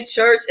in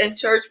church and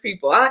church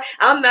people.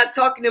 I'm not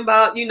talking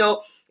about,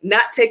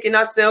 not taking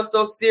ourselves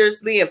so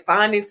seriously and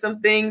finding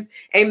some things,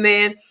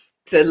 amen,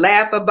 to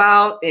laugh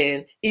about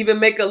and even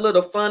make a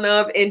little fun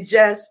of and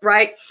jest,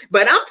 right?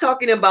 But I'm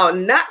talking about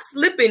not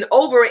slipping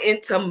over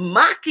into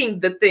mocking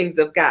the things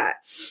of God,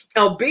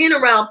 or being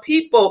around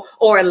people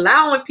or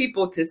allowing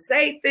people to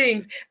say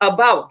things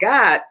about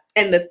God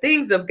and the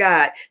things of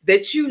God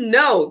that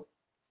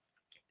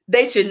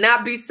they should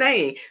not be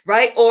saying,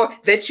 right? Or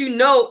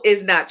that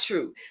is not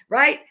true,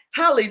 right?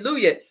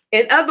 Hallelujah.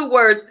 In other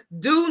words,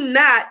 do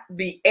not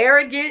be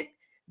arrogant.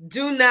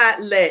 Do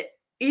not let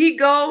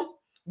ego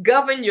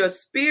govern your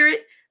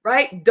spirit,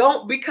 right?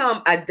 Don't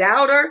become a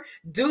doubter.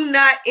 Do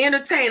not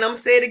entertain. I'm going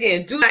to say it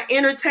again. Do not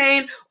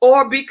entertain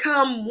or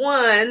become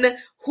one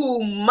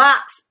who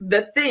mocks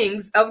the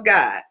things of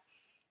God.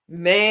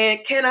 Man,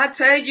 can I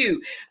tell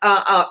you,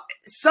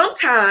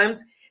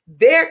 sometimes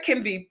there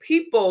can be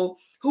people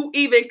who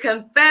even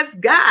confess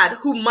God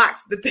who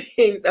mocks the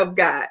things of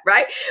God,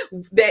 right?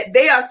 That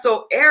they are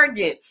so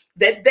arrogant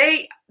that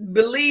they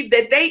believe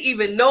that they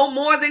even know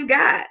more than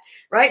God,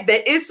 right?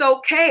 That it's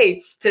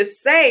okay to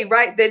say,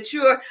 right, that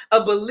you're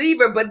a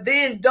believer, but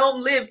then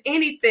don't live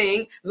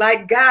anything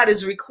like God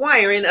is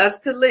requiring us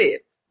to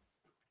live.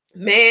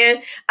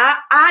 Man,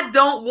 I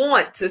don't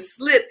want to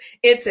slip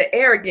into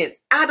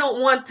arrogance. I don't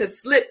want to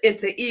slip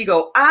into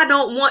ego. I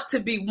don't want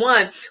to be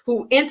one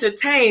who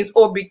entertains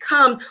or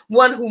becomes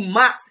one who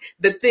mocks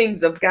the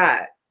things of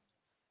God.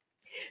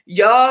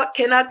 Y'all,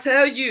 can I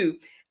tell you,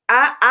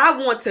 I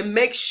want to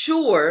make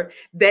sure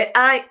that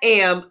I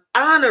am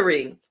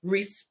honoring,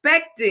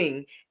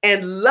 respecting,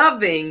 and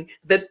loving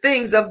the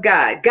things of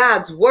God,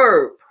 God's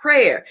word,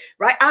 prayer,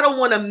 right? I don't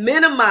want to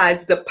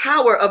minimize the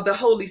power of the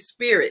Holy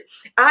Spirit.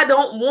 I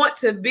don't want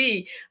to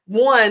be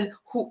one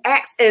who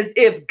acts as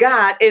if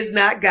God is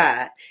not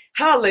God.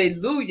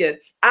 Hallelujah.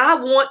 I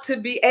want to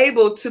be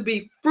able to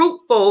be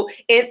fruitful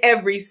in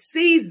every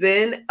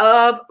season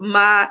of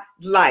my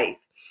life.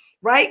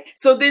 Right?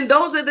 So then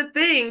those are the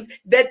things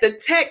that the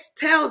text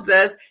tells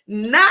us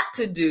not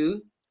to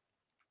do,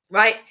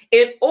 right?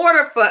 In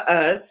order for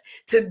us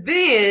to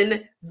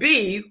then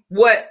be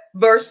what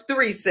verse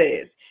 3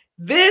 says.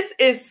 This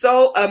is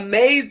so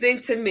amazing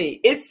to me.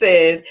 It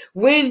says,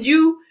 when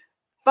you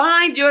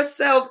find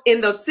yourself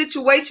in those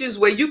situations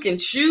where you can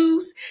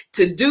choose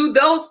to do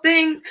those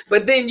things,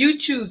 but then you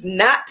choose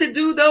not to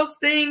do those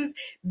things,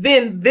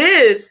 then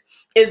this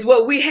is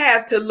what we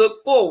have to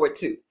look forward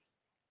to.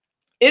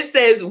 It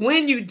says,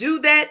 when you do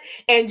that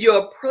and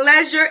your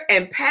pleasure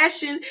and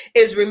passion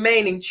is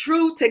remaining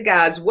true to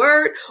God's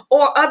word,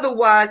 or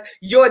otherwise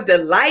your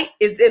delight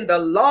is in the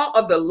law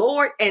of the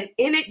Lord and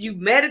in it you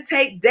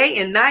meditate day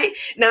and night.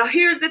 Now,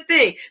 here's the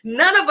thing.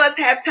 None of us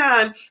have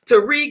time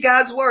to read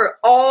God's word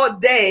all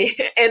day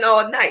and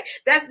all night.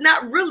 That's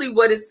not really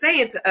what it's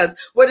saying to us.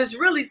 What it's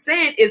really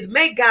saying is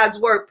make God's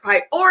word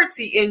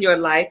priority in your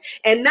life.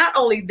 And not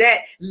only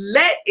that,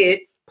 let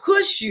it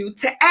push you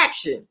to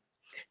action,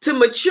 to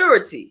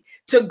maturity,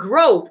 to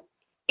growth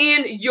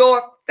in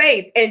your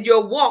faith and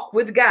your walk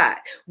with God.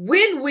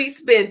 When we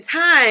spend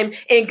time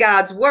in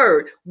God's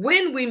word,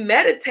 when we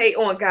meditate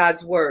on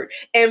God's word,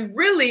 and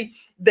really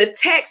the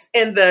text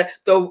and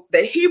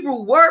the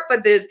Hebrew word for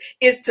this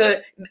is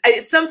to,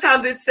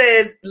 sometimes it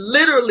says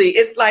literally,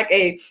 it's like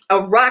a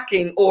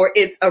rocking, or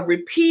it's a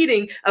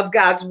repeating of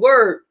God's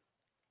word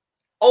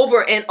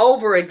over and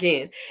over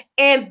again.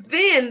 And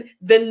then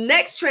the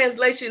next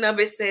translation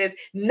of it says,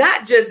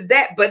 not just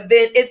that, but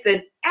then it's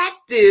an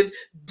active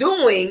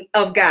doing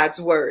of God's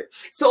word.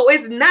 So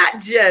it's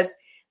not just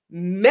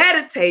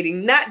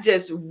meditating, not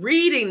just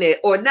reading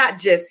it or not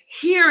just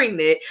hearing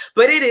it,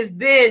 but it is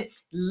then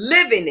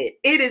living it.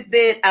 It is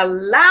then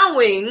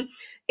allowing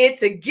it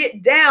to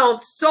get down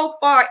so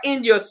far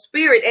in your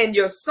spirit and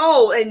your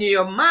soul and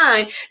your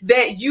mind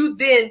that you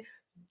then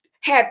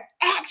have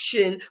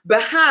action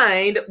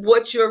behind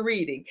what you're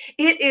reading.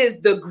 It is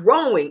the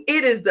growing,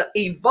 it is the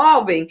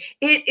evolving,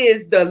 it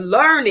is the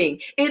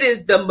learning, it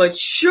is the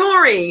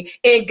maturing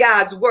in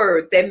God's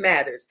word that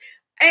matters.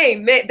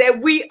 Amen. That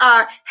we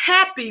are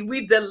happy,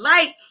 we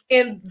delight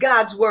in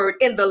God's word,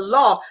 in the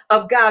law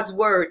of God's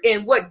word,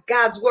 in what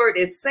God's word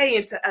is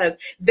saying to us,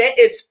 that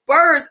it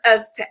spurs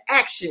us to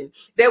action,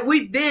 that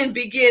we then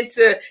begin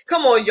to,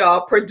 come on,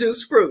 y'all,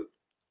 produce fruit.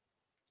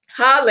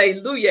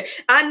 Hallelujah.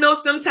 I know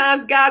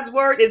sometimes God's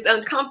word is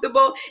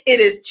uncomfortable. It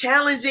is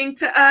challenging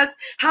to us.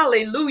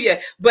 Hallelujah.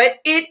 But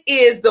it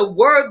is the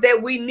word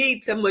that we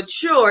need to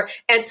mature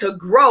and to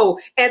grow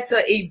and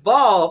to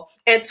evolve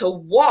and to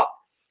walk.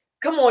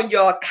 Come on,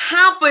 y'all,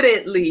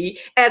 confidently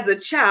as a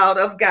child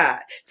of God,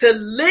 to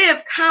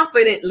live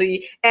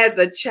confidently as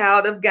a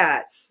child of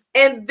God.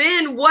 And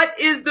then what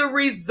is the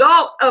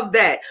result of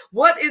that?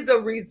 What is a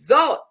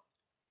result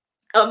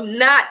of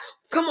not,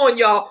 come on,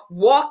 y'all,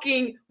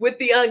 walking with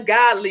the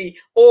ungodly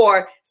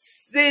or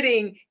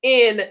sitting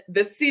in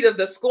the seat of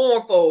the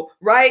scornful,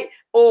 right?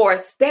 Or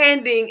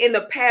standing in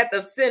the path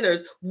of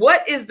sinners?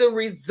 What is the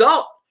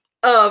result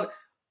of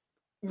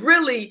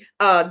really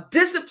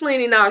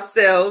disciplining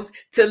ourselves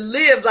to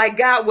live like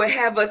God would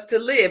have us to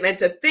live and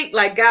to think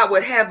like God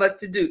would have us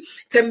to do,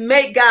 to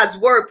make God's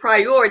word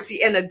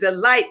priority and a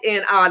delight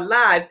in our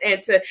lives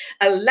and to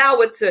allow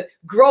it to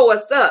grow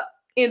us up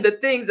in the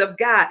things of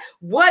God?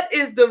 What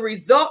is the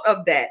result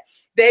of that?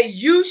 That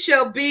you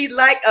shall be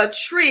like a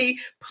tree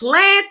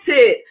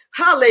planted,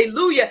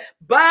 hallelujah,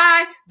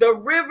 by the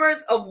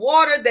rivers of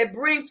water that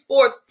brings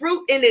forth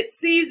fruit in its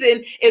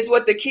season, is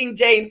what the King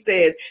James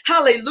says.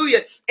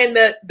 Hallelujah. And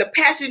the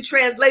Passion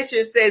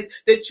Translation says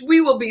that we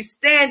will be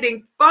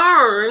standing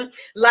firm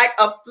like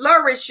a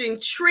flourishing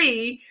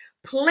tree,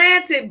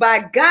 planted by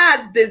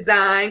God's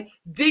design,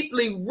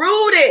 deeply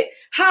rooted,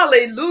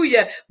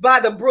 hallelujah, by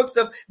the brooks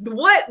of.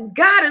 What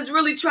God is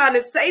really trying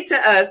to say to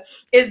us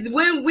is,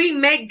 when we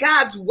make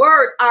God's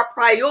word our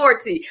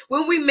priority,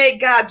 when we make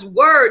God's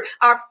word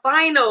our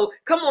final,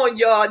 come on,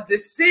 y'all,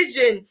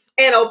 decision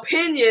and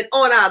opinion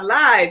on our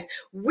lives,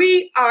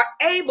 we are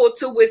able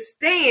to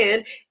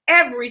withstand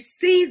every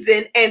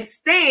season and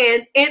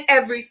stand in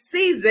every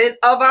season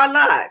of our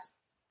lives.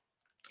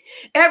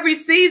 Every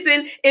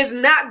season is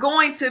not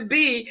going to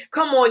be,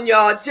 come on,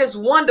 y'all, just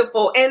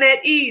wonderful and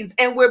at ease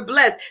and we're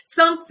blessed.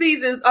 Some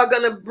seasons are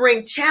going to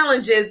bring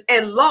challenges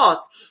and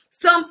loss.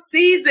 Some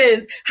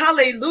seasons,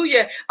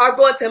 hallelujah, are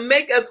going to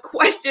make us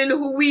question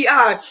who we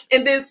are.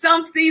 And then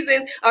some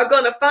seasons are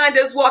going to find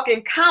us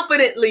walking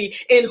confidently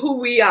in who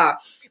we are.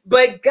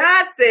 But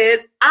God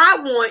says, I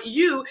want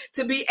you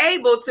to be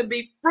able to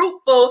be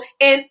fruitful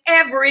in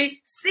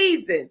every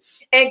season.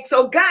 And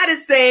so God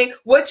is saying,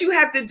 what you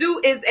have to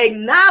do is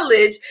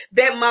acknowledge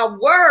that my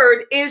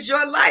word is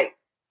your life,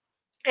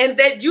 and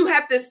that you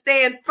have to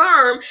stand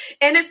firm.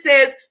 And it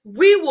says,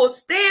 we will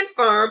stand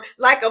firm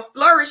like a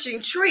flourishing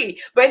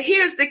tree. But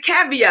here's the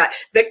caveat,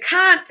 the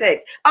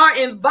context, our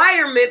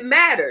environment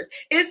matters.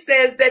 It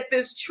says that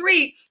this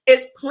tree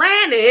is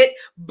planted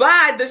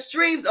by the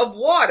streams of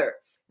water,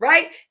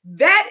 right?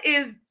 That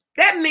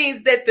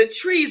means that the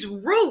tree's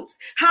roots,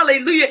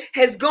 hallelujah,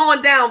 has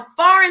gone down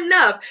far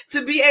enough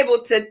to be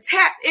able to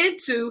tap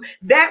into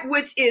that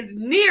which is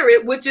near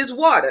it, which is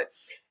water.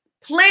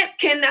 Plants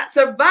cannot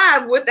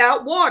survive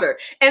without water.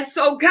 And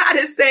so God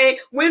is saying,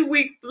 when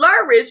we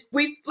flourish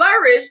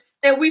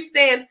and we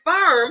stand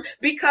firm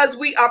because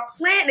we are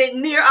planted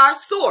near our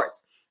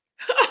source.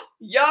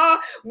 Y'all,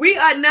 we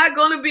are not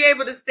going to be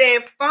able to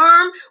stand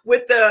firm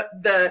with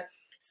the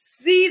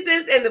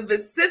seasons and the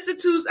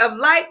vicissitudes of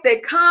life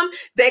that come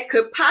that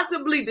could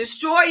possibly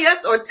destroy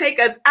us or take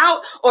us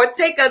out or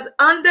take us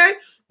under.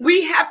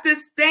 We have to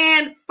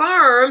stand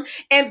firm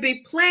and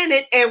be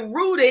planted and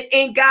rooted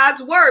in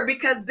God's word,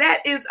 because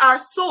that is our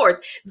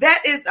source.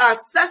 That is our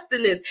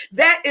sustenance.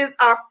 That is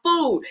our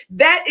food.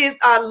 That is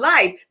our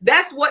life.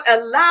 That's what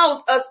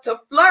allows us to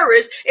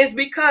flourish, is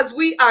because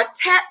we are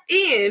tapped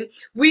in.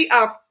 We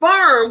are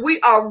firm. We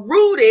are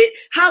rooted,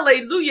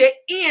 hallelujah,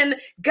 in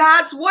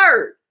God's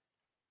word.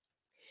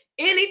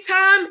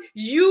 Anytime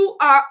you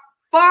are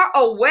far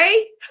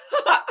away,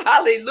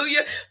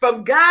 hallelujah,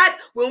 from God,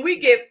 when we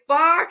get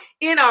far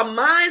in our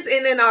minds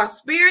and in our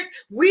spirits,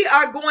 we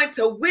are going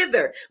to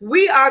wither.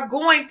 We are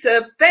going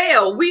to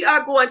fail. We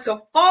are going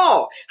to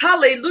fall.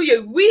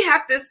 Hallelujah. We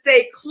have to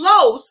stay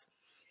close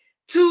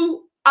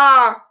to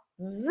our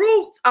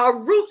roots. Our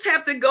roots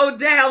have to go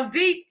down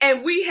deep,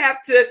 and we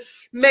have to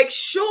make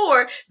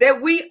sure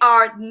that we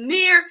are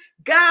near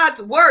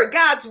God's word.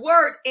 God's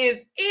word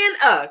is in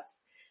us.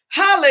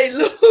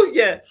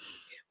 Hallelujah.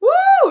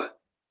 Woo!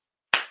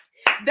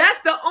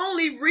 That's the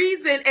only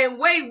reason and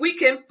way we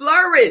can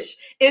flourish,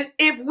 is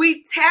if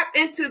we tap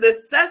into the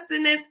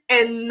sustenance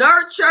and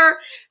nurture,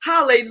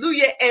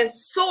 hallelujah, and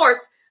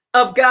source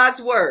of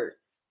God's word.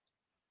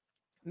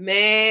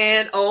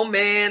 Man, oh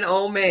man,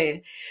 oh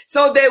man.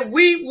 So that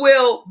we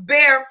will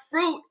bear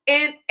fruit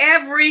in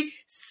every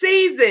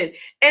season.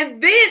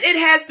 And then it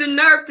has the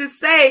nerve to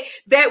say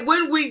that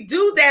when we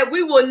do that,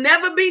 we will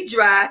never be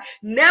dry,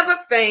 never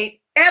faint,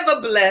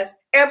 ever blessed,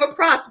 ever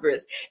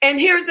prosperous. And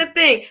here's the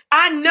thing.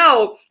 I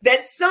know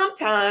that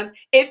sometimes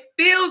it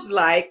feels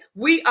like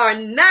we are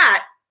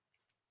not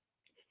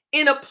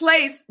in a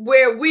place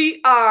where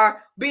we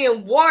are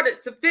being watered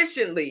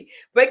sufficiently.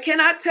 But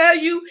can I tell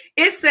you,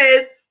 it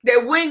says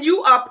that when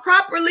you are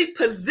properly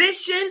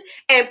positioned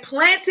and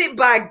planted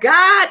by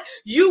God,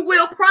 you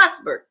will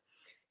prosper.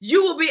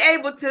 You will be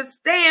able to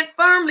stand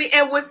firmly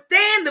and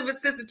withstand the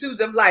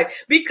vicissitudes of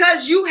life,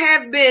 because you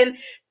have been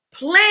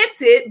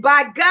planted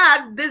by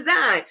God's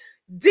design,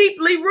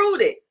 deeply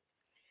rooted.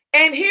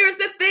 And here's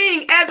the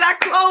thing, as I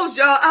close,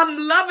 y'all, I'm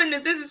loving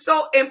this. This is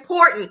so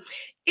important.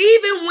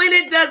 Even when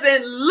it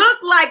doesn't look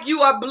like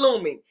you are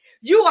blooming,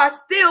 you are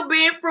still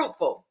being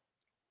fruitful.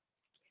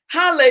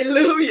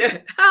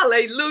 Hallelujah.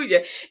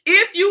 Hallelujah.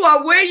 If you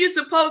are where you're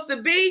supposed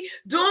to be,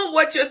 doing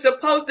what you're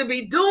supposed to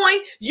be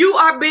doing, you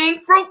are being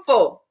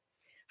fruitful.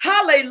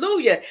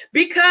 Hallelujah.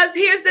 Because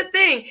here's the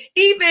thing,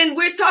 even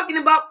we're talking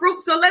about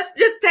fruit. So let's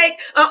just take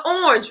an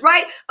orange,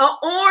 right? An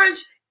orange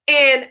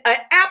and an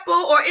apple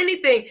or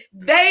anything.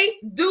 They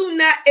do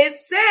not, it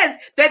says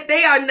that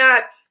they are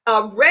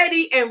not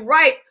ready and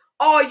ripe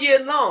all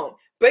year long.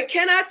 But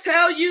can I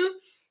tell you,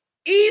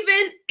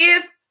 even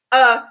if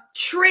a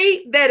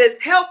tree that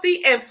is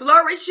healthy and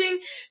flourishing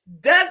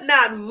does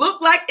not look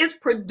like it's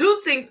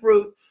producing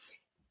fruit,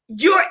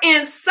 you're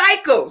in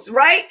cycles,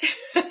 right?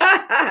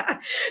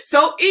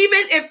 So even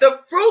if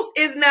the fruit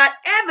is not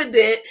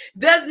evident,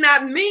 does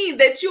not mean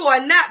that you are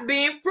not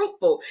being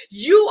fruitful.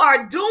 You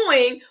are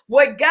doing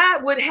what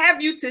God would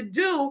have you to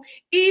do,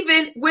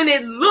 even when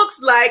it looks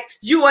like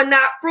you are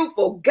not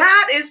fruitful.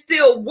 God is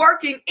still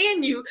working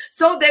in you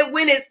so that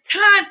when it's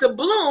time to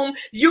bloom,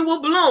 you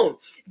will bloom.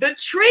 The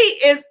tree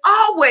is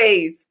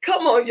always,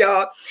 come on,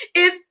 y'all,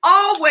 it's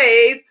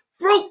always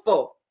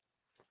fruitful.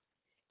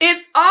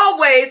 It's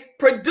always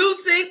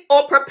producing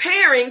or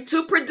preparing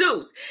to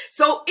produce.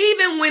 So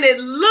even when it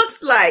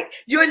looks like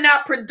you're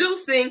not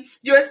producing,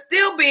 you're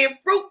still being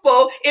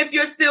fruitful if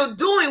you're still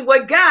doing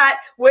what God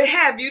would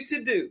have you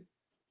to do.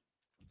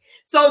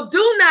 So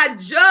do not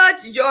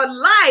judge your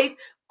life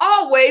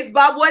always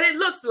by what it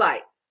looks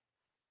like.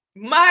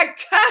 My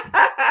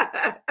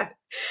God.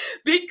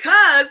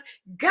 Because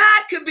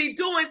God could be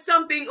doing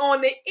something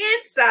on the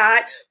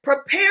inside,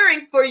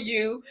 preparing for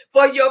you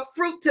for your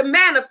fruit to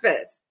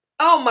manifest.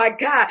 Oh my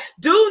God.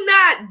 Do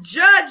not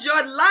judge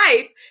your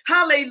life,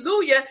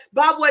 hallelujah,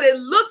 by what it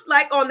looks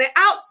like on the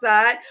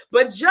outside,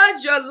 but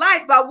judge your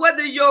life by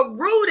whether you're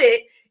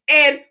rooted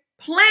and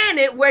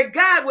planted where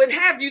God would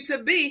have you to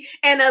be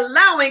and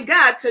allowing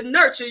God to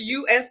nurture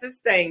you and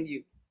sustain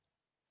you.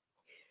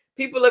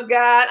 People of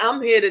God,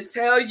 I'm here to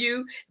tell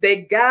you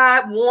that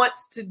God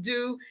wants to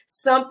do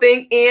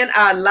something in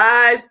our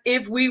lives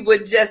if we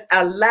would just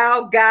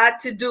allow God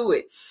to do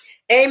it.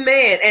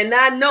 Amen. And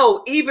I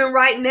know even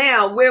right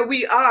now where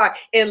we are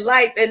in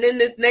life and in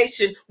this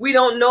nation, we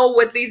don't know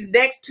what these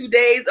next 2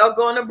 days are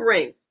going to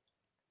bring.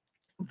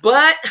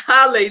 But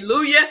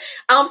hallelujah,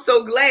 I'm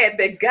so glad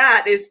that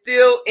God is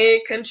still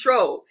in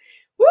control.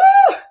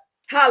 Woo!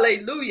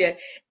 Hallelujah.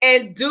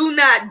 And do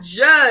not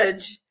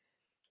judge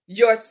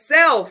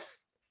yourself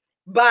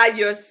by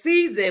your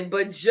season,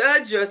 but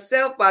judge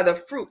yourself by the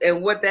fruit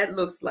and what that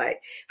looks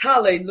like.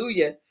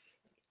 Hallelujah.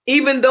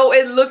 Even though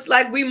it looks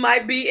like we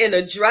might be in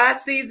a dry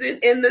season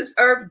in this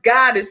earth,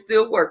 God is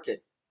still working.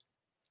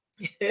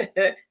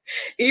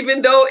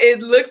 Even though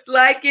it looks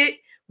like it,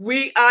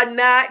 we are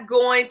not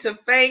going to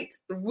faint.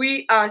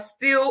 We are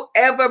still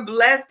ever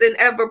blessed and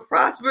ever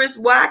prosperous.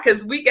 Why?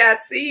 Because we got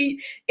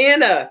seed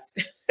in us.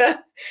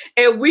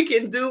 And we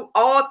can do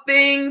all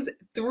things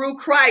through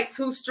Christ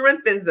who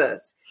strengthens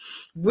us.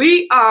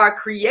 We are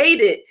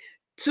created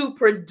to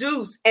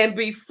produce and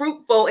be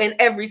fruitful in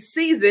every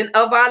season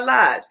of our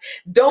lives.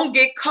 Don't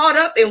get caught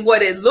up in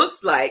what it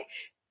looks like.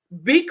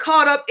 Be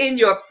caught up in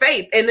your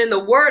faith and in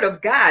the word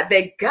of God,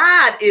 that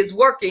God is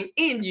working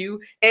in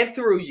you and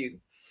through you.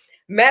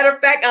 Matter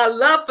of fact, I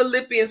love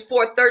Philippians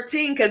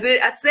 4:13 because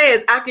it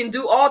says, I can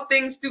do all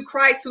things through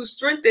Christ who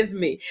strengthens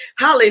me.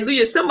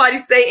 Hallelujah. Somebody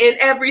say in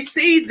every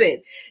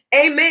season.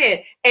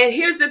 Amen. And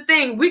here's the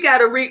thing. We got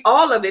to read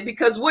all of it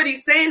because what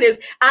he's saying is,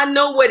 I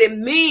know what it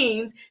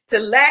means to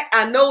lack.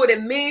 I know what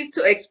it means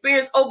to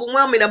experience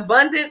overwhelming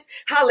abundance.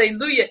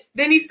 Hallelujah.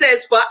 Then he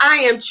says, for I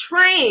am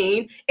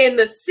trained in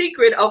the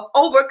secret of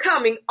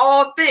overcoming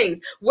all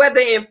things, whether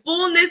in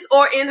fullness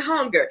or in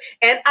hunger.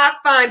 And I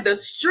find the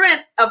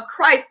strength of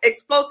Christ's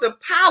explosive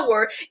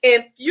power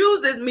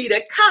infuses me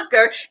to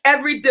conquer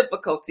every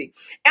difficulty.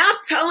 I'm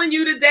telling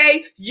you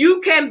today,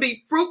 you can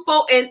be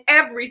fruitful in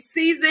every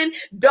season.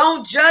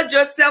 Don't judge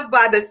yourself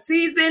by the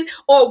season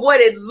or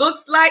what it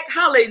looks like.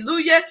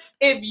 Hallelujah.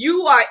 If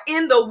you are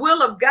in the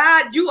will of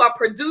God, you are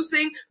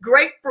producing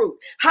great fruit.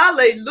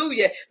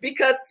 Hallelujah.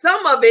 Because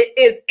some of it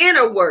is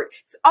inner work.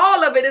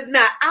 All of it is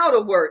not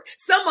outer work.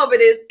 Some of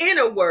it is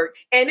inner work,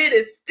 and it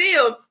is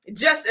still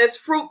just as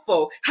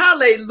fruitful.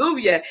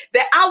 Hallelujah.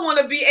 That I want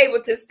to be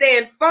able to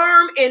stand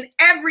firm in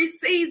every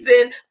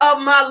season of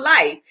my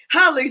life.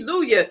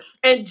 Hallelujah.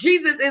 And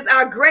Jesus is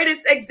our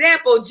greatest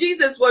example.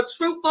 Jesus was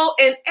fruitful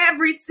in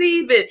every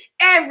season,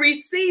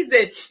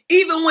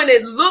 even when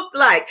it looked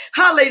like,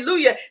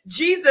 hallelujah,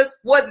 Jesus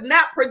was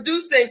not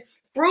producing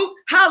fruit.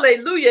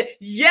 Hallelujah.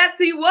 Yes,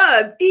 he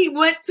was. He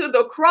went to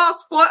the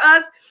cross for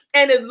us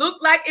and it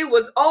looked like it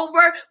was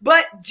over,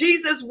 but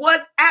Jesus was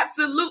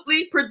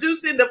absolutely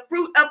producing the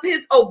fruit of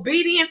his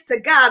obedience to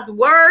God's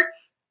word.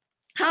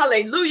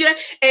 Hallelujah.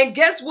 And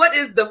guess what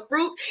is the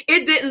fruit?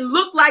 It didn't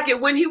look like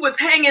it when he was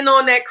hanging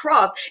on that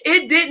cross.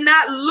 It did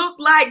not look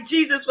like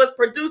Jesus was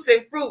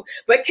producing fruit.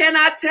 But can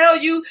I tell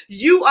you,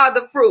 you are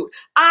the fruit.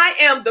 I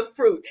am the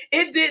fruit.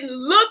 It didn't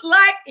look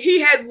like he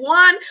had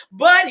won,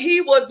 but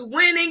he was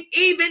winning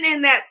even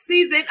in that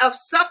season of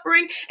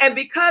suffering. And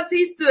because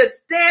he stood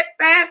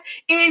steadfast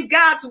in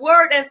God's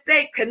word and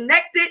stayed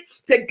connected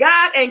to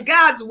God and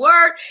God's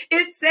word,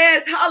 it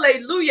says,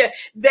 hallelujah,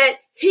 that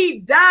he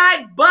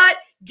died, but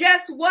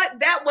guess what?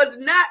 That was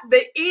not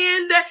the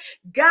end.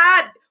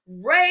 God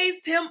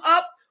raised him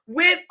up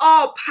with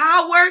all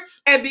power.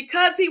 And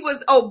because he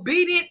was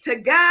obedient to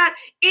God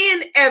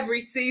in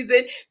every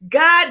season,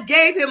 God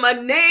gave him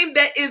a name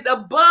that is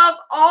above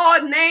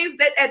all names,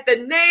 that at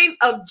the name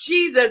of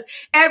Jesus,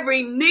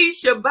 every knee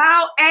shall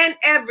bow and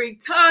every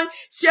tongue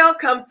shall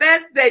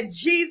confess that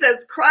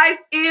Jesus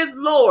Christ is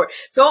Lord.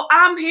 So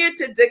I'm here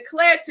to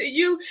declare to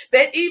you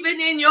that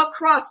even in your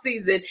cross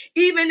season,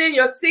 even in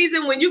your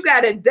season when you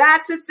got to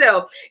die to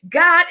self,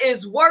 God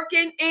is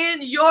working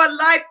in your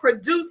life,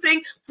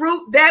 producing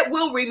fruit that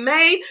will remain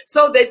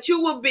so that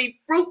you will be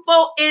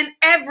fruitful in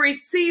every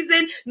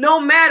season, no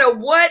matter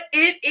what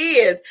it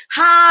is.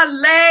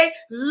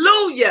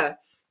 Hallelujah.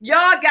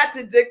 Y'all got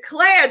to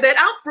declare that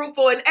I'm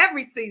fruitful in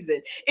every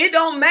season. It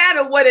don't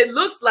matter what it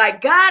looks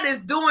like. God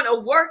is doing a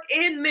work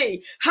in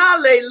me.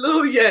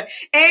 Hallelujah.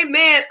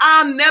 Amen.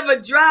 I'm never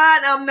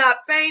dry. I'm not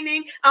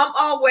fainting. I'm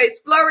always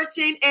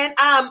flourishing and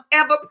I'm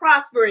ever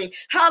prospering.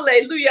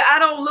 Hallelujah. I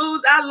don't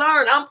lose. I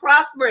learn. I'm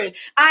prospering.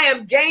 I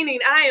am gaining.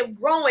 I am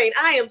growing.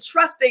 I am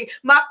trusting.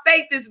 My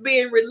faith is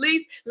being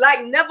released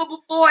like never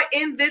before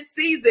in this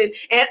season.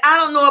 And I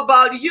don't know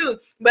about you,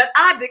 but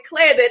I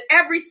declare that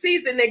every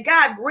season that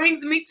God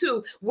brings me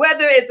to,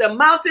 whether it's a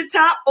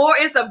mountaintop or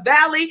it's a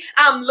valley,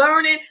 I'm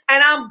learning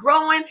and I'm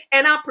growing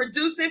and I'm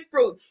producing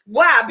fruit.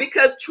 Why?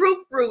 Because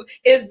true fruit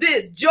is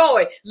this: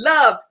 joy,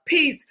 love,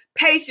 peace,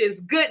 patience,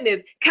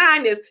 goodness,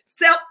 kindness,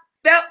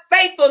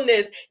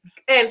 faithfulness,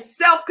 and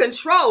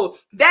self-control.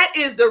 That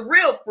is the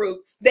real fruit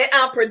that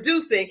I'm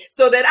producing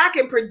so that I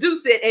can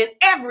produce it in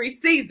every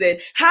season.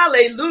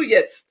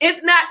 Hallelujah.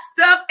 It's not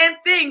stuff and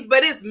things,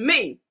 but it's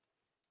me.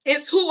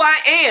 It's who I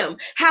am,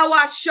 how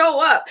I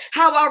show up,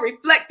 how I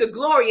reflect the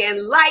glory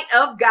and light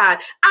of God.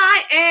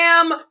 I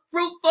am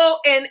fruitful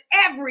in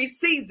every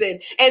season.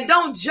 And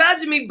don't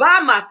judge me by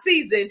my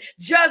season.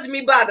 Judge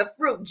me by the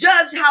fruit.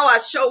 Judge how I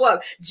show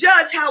up.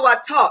 Judge how I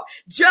talk.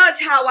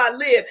 Judge how I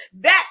live.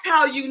 That's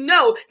how you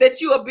know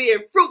that you are being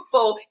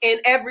fruitful in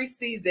every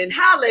season.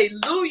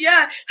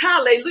 Hallelujah.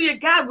 Hallelujah.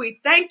 God, we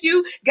thank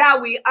you.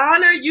 God, we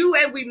honor you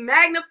and we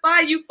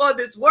magnify you for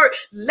this word.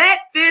 Let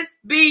this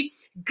be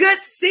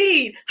good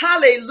seed.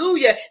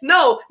 Hallelujah.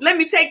 No, let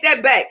me take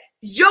that back.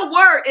 Your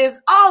word is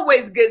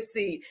always good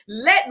seed.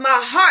 Let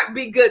my heart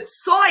be good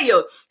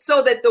soil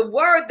so that the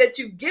word that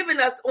you've given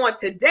us on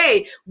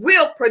today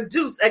will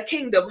produce a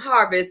kingdom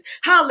harvest.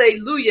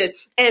 Hallelujah.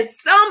 And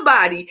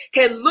somebody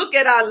can look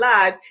at our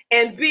lives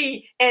and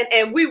we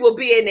will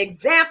be an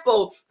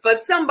example for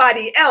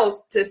somebody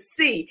else to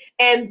see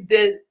and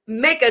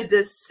make a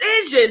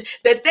decision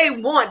that they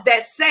want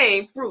that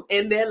same fruit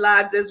in their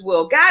lives as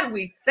well. God,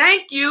 we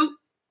thank you.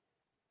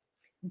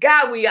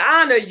 God, we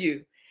honor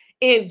you.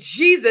 In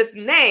Jesus'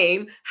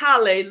 name,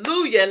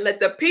 hallelujah. And let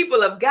the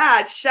people of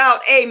God shout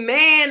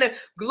amen.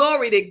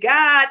 Glory to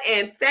God.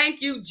 And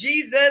thank you,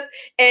 Jesus.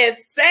 And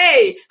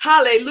say,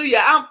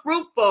 hallelujah, I'm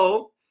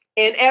fruitful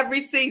in every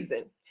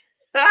season.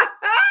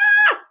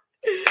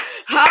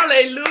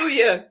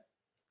 Hallelujah.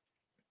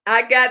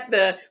 I got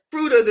the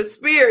fruit of the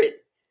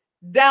Spirit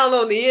down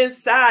on the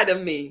inside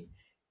of me.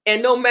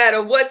 And no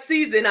matter what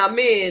season I'm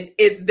in,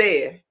 it's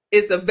there.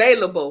 It's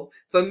available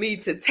for me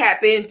to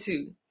tap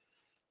into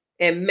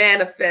and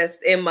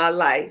manifest in my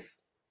life.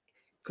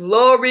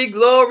 Glory,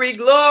 glory,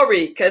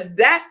 glory, because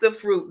that's the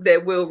fruit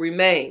that will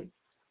remain.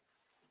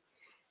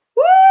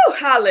 Woo!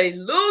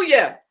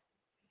 Hallelujah.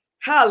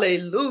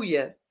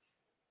 Hallelujah.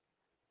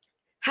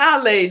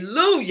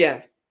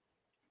 Hallelujah.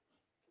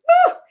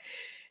 Woo!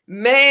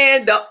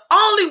 Man, the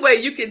only way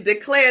you can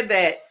declare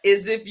that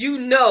is if you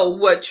know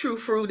what true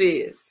fruit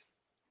is,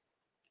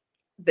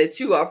 that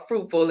you are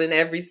fruitful in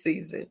every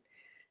season.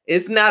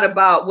 It's not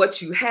about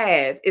what you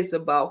have, it's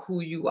about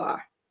who you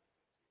are.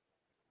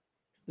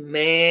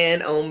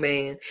 Man, oh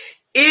man.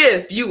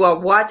 If you are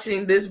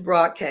watching this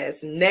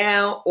broadcast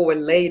now or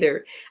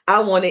later, I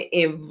want to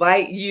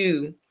invite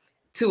you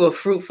to a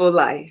fruitful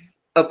life,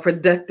 a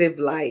productive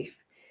life.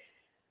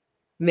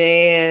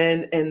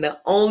 Man, and the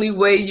only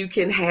way you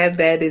can have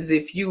that is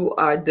if you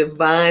are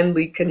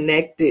divinely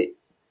connected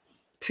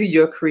to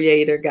your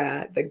creator,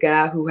 God, the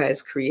God who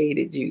has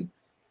created you.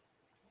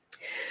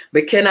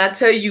 But can I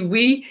tell you,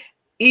 we,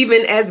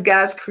 even as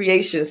God's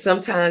creation,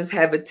 sometimes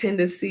have a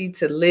tendency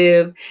to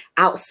live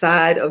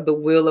outside of the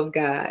will of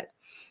God.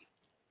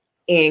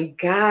 And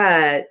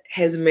God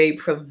has made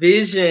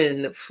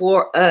provision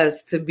for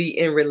us to be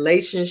in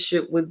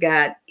relationship with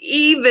God,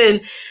 even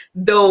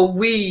though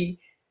we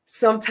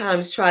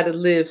sometimes try to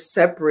live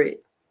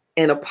separate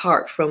and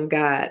apart from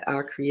God,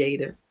 our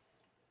creator.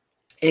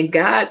 And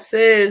God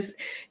says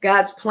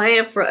God's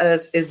plan for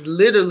us is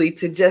literally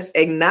to just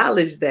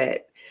acknowledge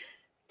that.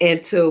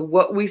 And to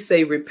what we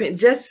say, repent,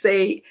 just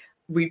say,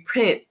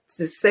 repent,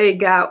 to say,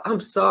 God,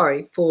 I'm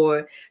sorry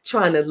for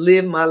trying to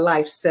live my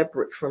life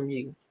separate from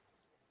you,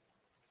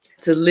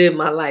 to live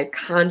my life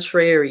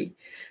contrary.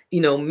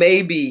 You know,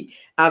 maybe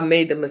I've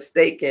made the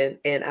mistake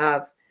and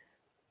I've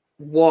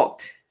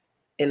walked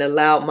and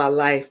allowed my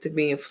life to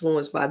be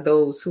influenced by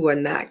those who are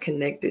not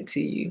connected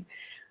to you,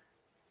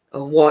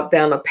 or walked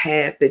down a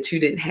path that you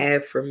didn't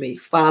have for me,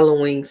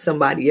 following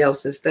somebody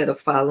else instead of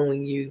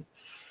following you.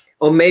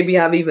 Or maybe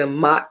I've even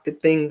mocked the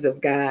things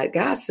of God.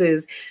 God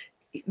says,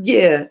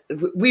 yeah,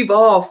 we've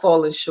all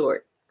fallen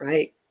short,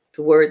 right?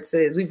 The word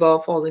says we've all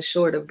fallen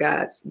short of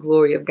God's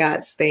glory, of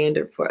God's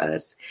standard for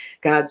us,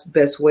 God's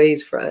best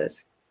ways for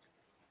us.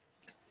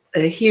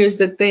 And here's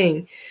the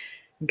thing.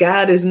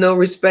 God is no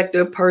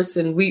respecter of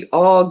person. We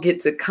all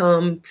get to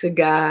come to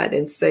God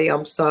and say,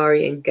 I'm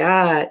sorry. And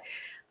God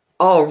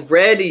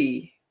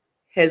already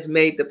has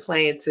made the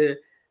plan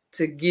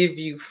to give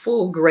you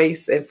full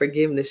grace and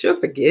forgiveness. You're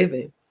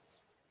forgiven.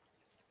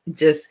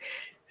 Just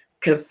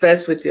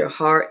confess with your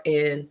heart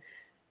and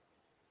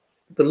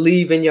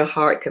believe in your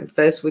heart,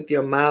 confess with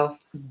your mouth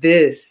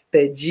this,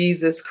 that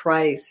Jesus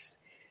Christ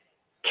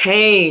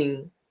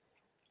came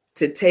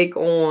to take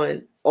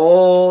on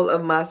all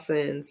of my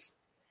sins.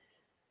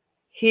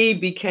 He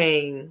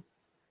became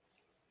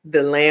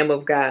the Lamb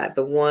of God,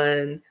 the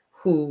one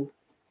who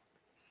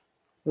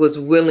was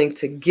willing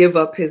to give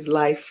up his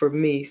life for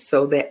me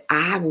so that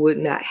I would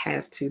not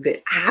have to,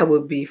 that I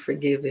would be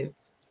forgiven.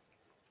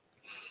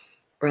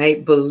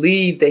 Right?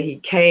 Believe that he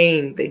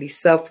came, that he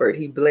suffered,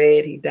 he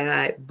bled, he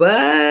died.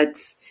 But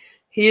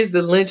here's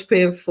the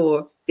linchpin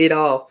for it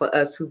all, for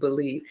us who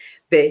believe,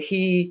 that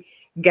he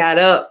got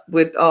up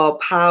with all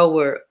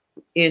power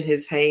in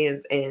his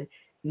hands and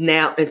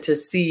now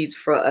intercedes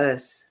for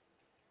us,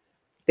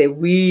 that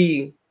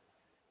we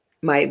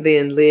might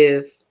then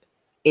live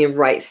in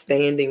right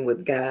standing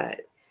with God.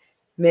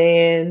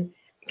 Man,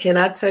 can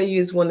I tell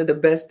you, it's one of the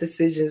best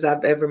decisions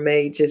I've ever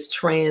made. Just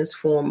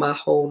transform my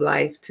whole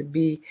life to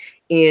be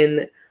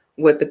in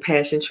what the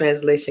Passion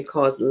Translation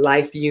calls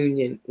life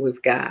union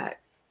with God.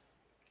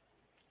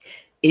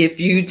 If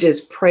you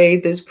just pray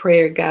this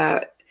prayer,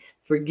 God,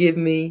 forgive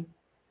me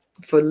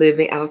for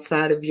living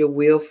outside of your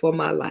will for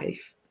my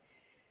life.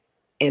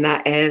 And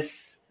I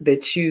ask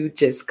that you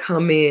just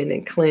come in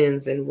and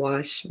cleanse and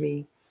wash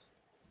me.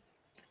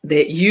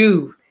 That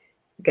you,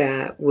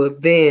 God, will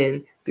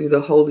then, through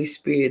the Holy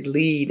Spirit,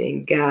 lead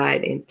and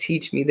guide and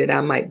teach me that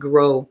I might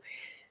grow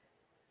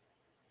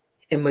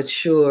and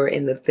mature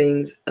in the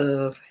things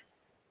of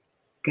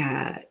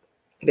God.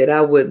 That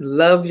I would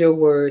love your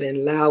word and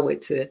allow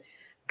it to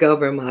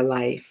govern my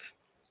life.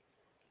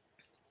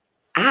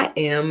 I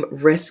am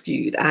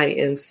rescued, I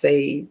am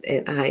saved,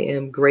 and I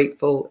am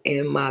grateful,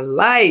 and my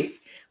life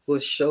will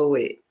show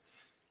it.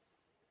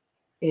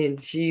 In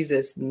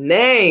Jesus'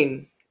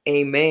 name,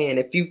 amen.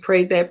 If you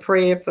prayed that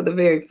prayer for the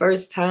very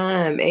first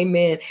time,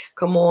 amen,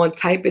 come on,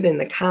 type it in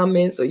the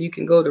comments, or you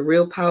can go to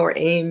Real Power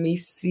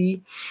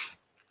AMEC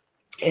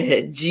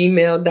at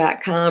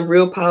gmail.com,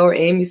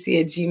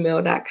 realpoweramec at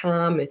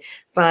gmail.com, and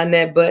find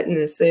that button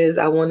that says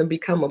I want to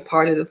become a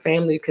part of the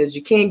family, because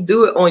you can't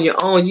do it on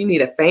your own. You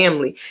need a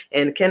family.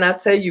 And can I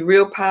tell you,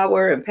 Real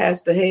Power and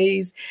Pastor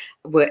Hayes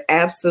would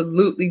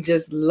absolutely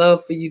just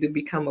love for you to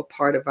become a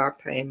part of our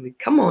family.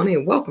 Come on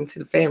in. Welcome to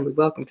the family.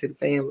 Welcome to the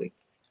family.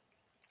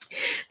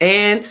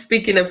 And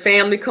speaking of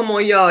family, come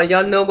on, y'all.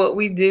 Y'all know what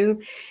we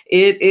do.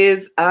 It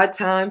is our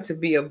time to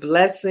be a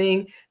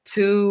blessing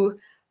to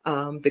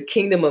the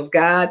kingdom of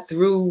God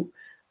through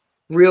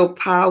Real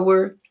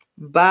Power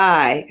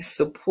by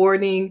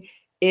supporting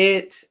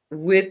it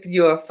with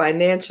your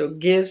financial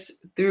gifts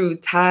through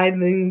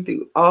tithing,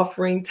 through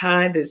offering.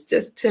 Tithe is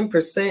just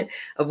 10%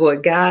 of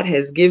what God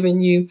has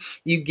given you.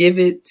 You give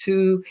it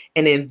to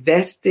and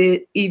invest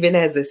it even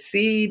as a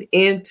seed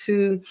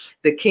into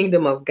the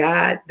kingdom of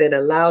God that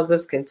allows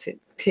us to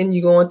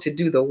continue on to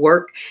do the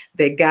work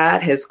that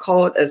God has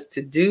called us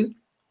to do.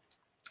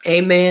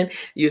 Amen.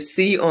 You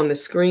see on the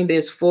screen,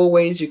 there's 4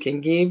 ways you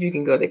can give. You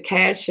can go to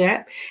Cash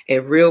App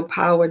at Real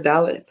Power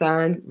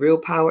 $ Real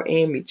Power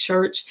AME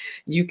Church.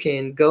 You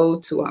can go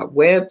to our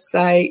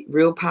website,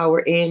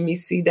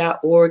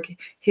 realpoweramec.org,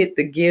 hit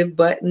the give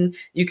button.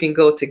 You can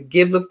go to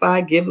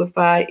Givelify.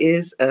 Givelify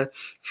is a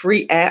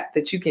free app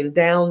that you can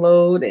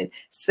download and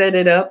set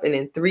it up. And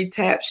in 3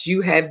 taps,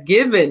 you have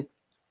given.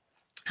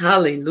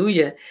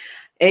 Hallelujah.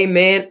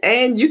 Amen.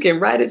 And you can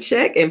write a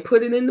check and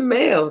put it in the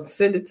mail.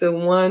 Send it to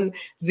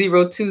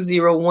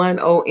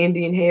 1021010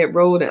 Indian Head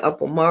Road in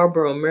Upper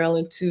Marlboro,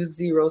 Maryland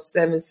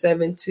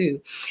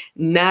 20772.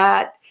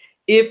 Not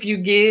if you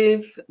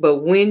give,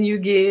 but when you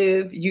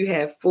give. You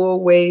have 4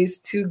 ways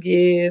to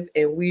give,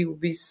 and we will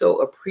be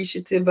so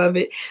appreciative of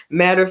it.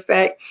 Matter of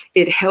fact,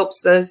 it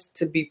helps us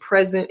to be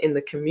present in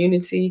the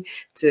community,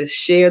 to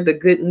share the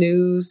good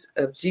news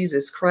of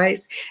Jesus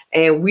Christ.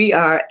 And we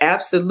are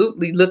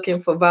absolutely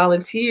looking for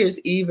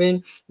volunteers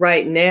even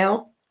right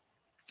now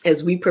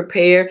as we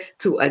prepare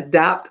to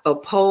adopt a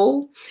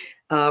poll.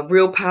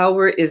 Real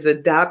Power is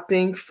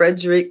adopting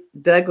Frederick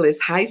Douglass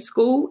High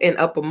School in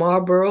Upper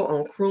Marlboro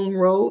on Croom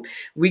Road.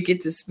 We get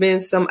to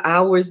spend some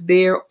hours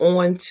there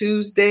on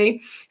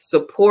Tuesday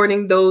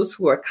supporting those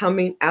who are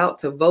coming out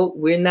to vote.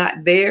 We're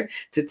not there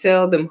to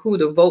tell them who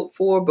to vote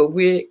for, but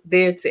we're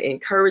there to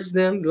encourage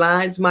them.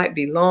 Lines might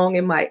be long,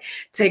 it might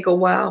take a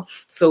while.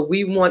 So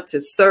we want to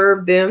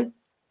serve them.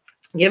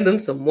 Give them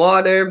some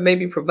water,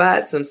 maybe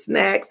provide some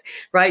snacks,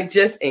 right?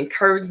 Just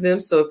encourage them.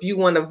 So if you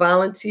want to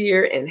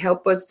volunteer and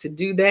help us to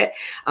do that,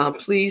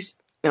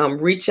 please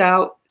reach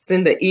out,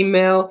 send an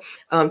email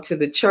to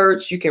the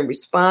church. You can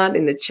respond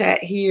in the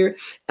chat here.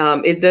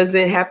 It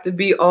doesn't have to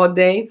be all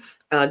day.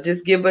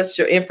 Just give us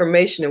your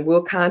information and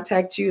we'll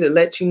contact you to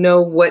let you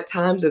know what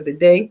times of the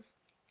day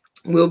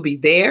we'll be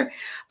there.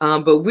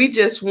 But we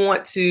just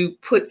want to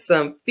put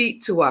some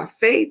feet to our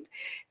faith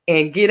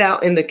and get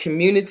out in the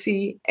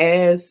community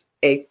as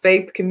a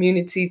faith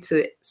community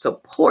to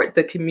support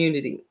the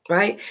community,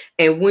 right?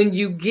 And when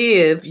you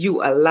give,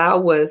 you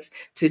allow us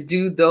to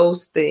do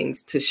those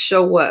things, to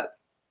show up,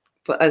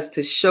 for us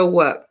to show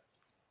up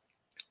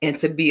and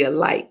to be a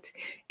light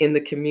in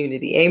the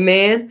community.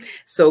 Amen.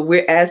 So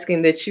we're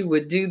asking that you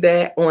would do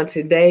that on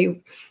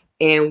today.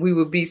 And we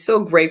would be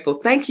so grateful.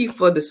 Thank you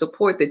for the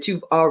support that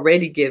you've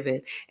already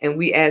given. And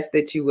we ask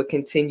that you would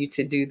continue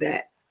to do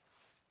that.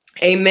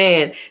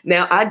 Amen.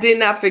 Now, I did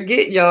not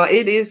forget, y'all,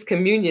 it is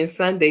Communion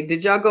Sunday.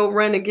 Did y'all go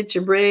run and get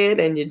your bread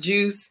and your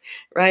juice,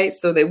 right?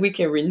 So that we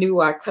can renew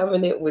our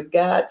covenant with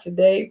God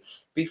today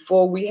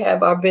before we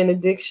have our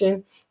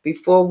benediction,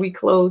 before we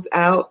close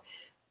out.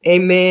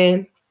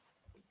 Amen.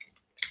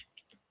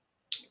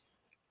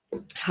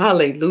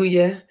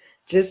 Hallelujah.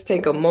 Just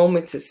take a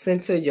moment to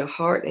center your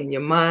heart and your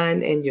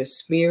mind and your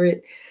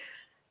spirit.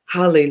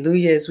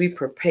 Hallelujah. As we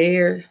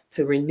prepare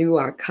to renew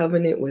our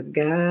covenant with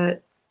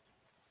God.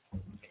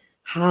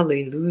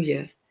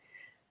 Hallelujah.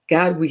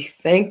 God, we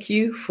thank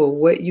you for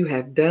what you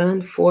have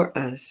done for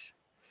us.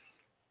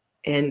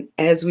 And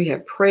as we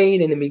have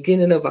prayed in the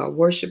beginning of our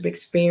worship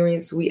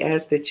experience, we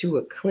ask that you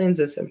would cleanse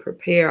us and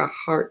prepare our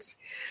hearts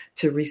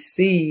to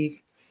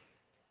receive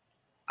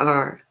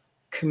our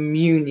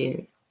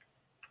communion.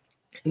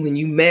 When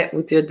you met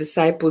with your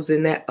disciples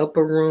in that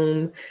upper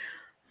room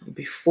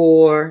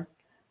before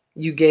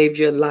you gave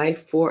your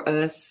life for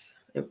us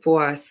and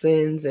for our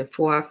sins and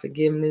for our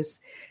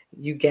forgiveness,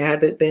 you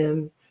gathered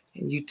them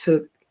and you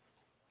took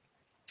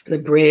the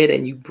bread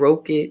and you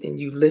broke it and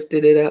you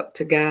lifted it up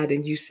to God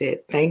and you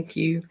said, thank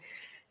you.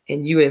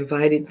 And you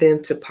invited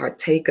them to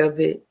partake of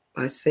it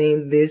by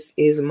saying, this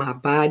is my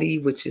body,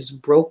 which is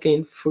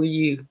broken for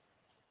you.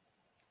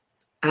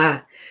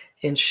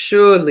 And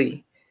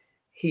surely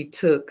he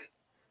took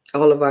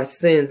all of our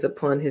sins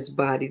upon his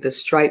body, the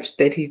stripes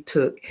that he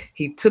took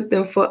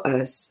them for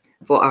us,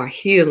 for our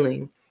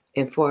healing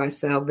and for our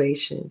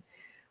salvation.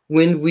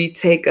 When we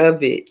take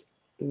of it,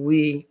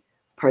 we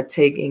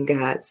partake in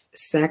God's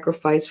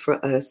sacrifice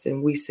for us,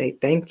 and we say,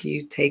 thank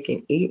you, take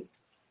and eat.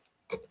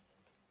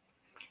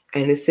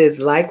 And it says,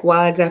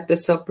 likewise, after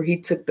supper, he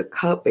took the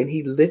cup and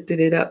he lifted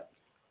it up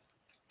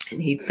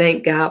and he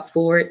thanked God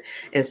for it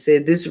and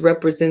said, this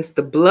represents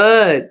the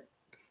blood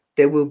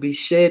that will be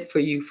shed for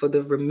you for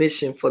the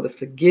remission, for the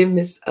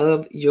forgiveness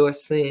of your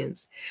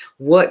sins.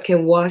 What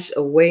can wash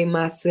away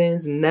my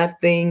sins?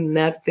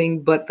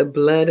 Nothing but the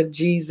blood of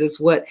Jesus.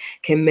 What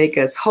can make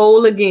us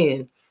whole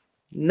again?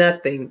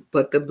 Nothing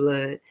but the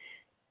blood.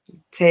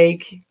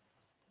 Take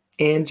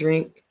and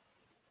drink.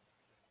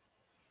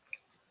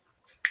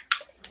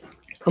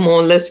 Come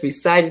on, let's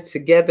recite it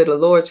together. The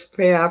Lord's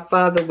Prayer. Our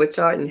Father, which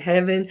art in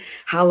heaven,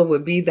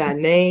 hallowed be thy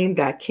name.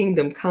 Thy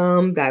kingdom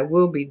come, thy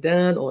will be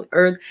done on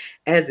earth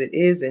as it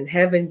is in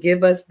heaven.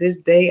 Give us this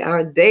day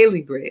our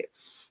daily bread,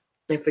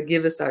 and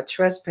forgive us our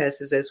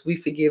trespasses as we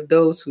forgive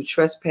those who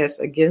trespass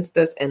against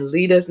us. And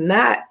lead us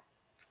not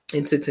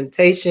into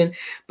temptation,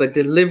 but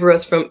deliver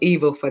us from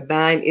evil. For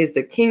thine is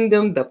the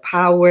kingdom, the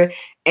power,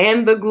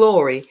 and the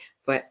glory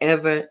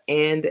forever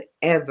and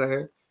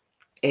ever.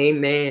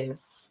 Amen.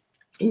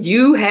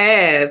 You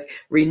have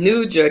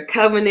renewed your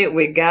covenant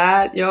with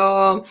God,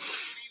 y'all.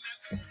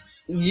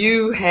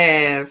 You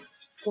have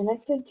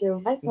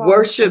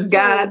worshiped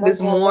God this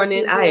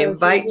morning. I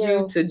invite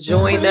you to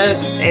join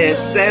us at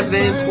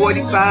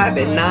 7:45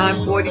 and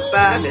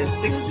 9:45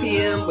 and 6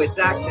 p.m. with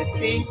Dr.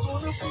 T.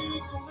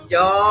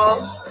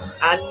 Y'all,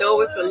 I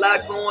know it's a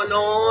lot going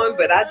on,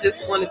 but I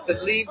just wanted to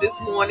leave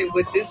this morning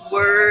with this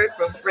word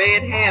from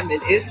Fred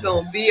Hammond. It's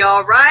going to be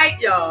all right,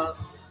 y'all.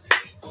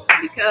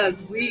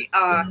 Because we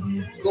are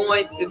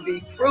going to be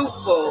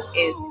fruitful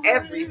in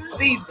every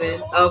season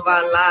of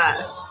our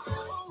lives,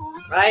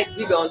 right?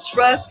 We're going to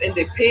trust and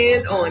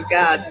depend on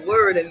God's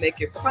word and make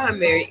it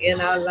primary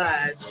in our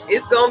lives.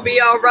 It's going to be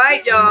all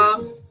right,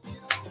 y'all.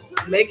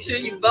 Make sure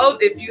you vote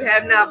if you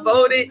have not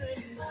voted.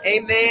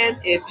 Amen.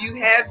 If you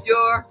have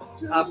your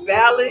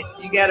ballot,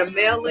 you got to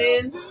mail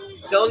in.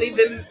 Don't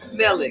even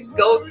mail it.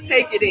 Go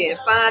take it in.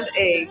 Find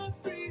a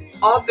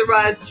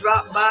authorized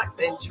drop box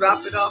and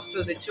drop it off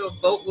so that your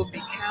vote will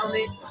be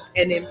counted,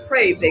 and then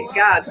pray that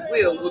God's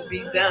will be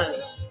done.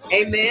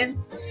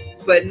 Amen.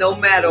 But no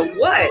matter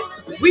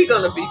what, we're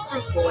going to be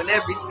fruitful in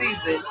every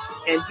season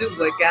and do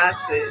what God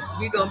says.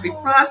 We're going to be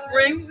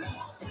prospering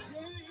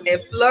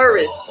and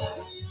flourish,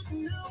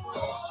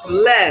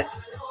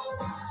 blessed,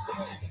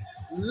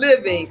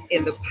 living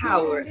in the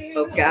power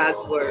of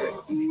God's word.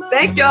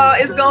 Thank y'all.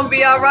 It's going to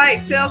be all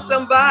right. Tell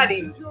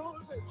somebody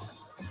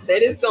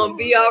that it's going to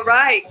be all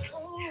right.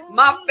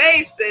 My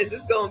faith says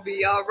it's going to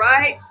be all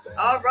right.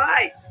 All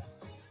right.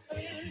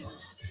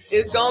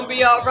 It's going to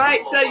be all right.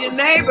 Tell your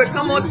neighbor,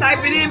 come on, type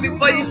it in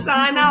before you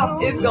sign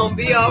off. It's going to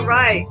be all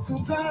right.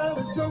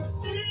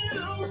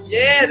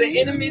 Yeah, the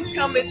enemy's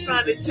coming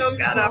trying to choke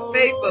out our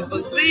faith, but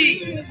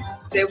believe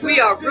that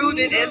we are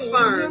rooted and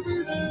firm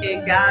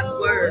in God's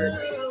word.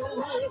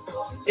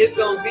 It's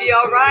going to be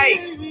all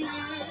right.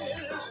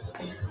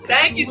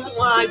 Thank you,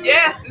 Tawan.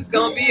 Yes, it's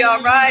going to be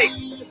all right.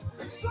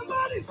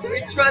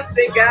 We trust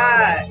in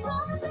God.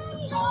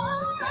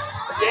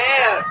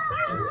 Yeah.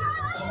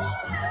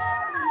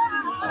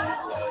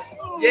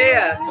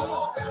 Yeah.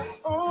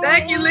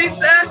 Thank you,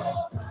 Lisa.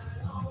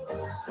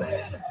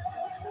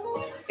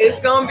 It's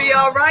going to be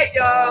all right,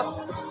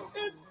 y'all.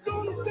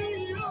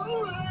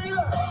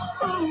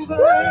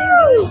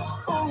 Woo!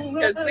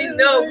 Because we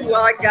know who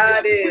our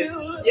God is.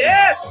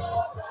 Yes.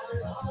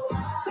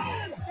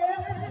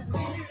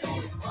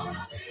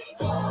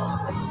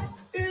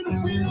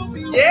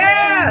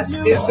 Yeah,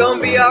 it's going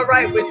to be all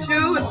right with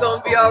you. It's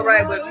going to be all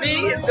right with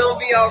me. It's going to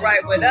be all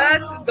right with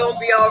us. It's going to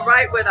be all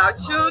right with our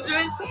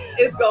children.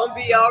 It's going to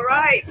be all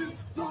right.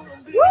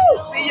 Woo!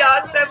 See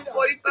y'all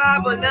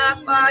 7:45 or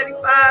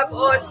 9:45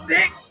 or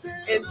 6.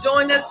 And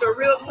join us for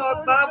Real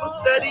Talk Bible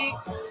Study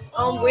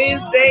on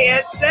Wednesday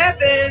at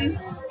 7.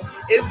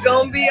 It's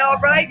going to be all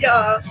right,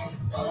 y'all.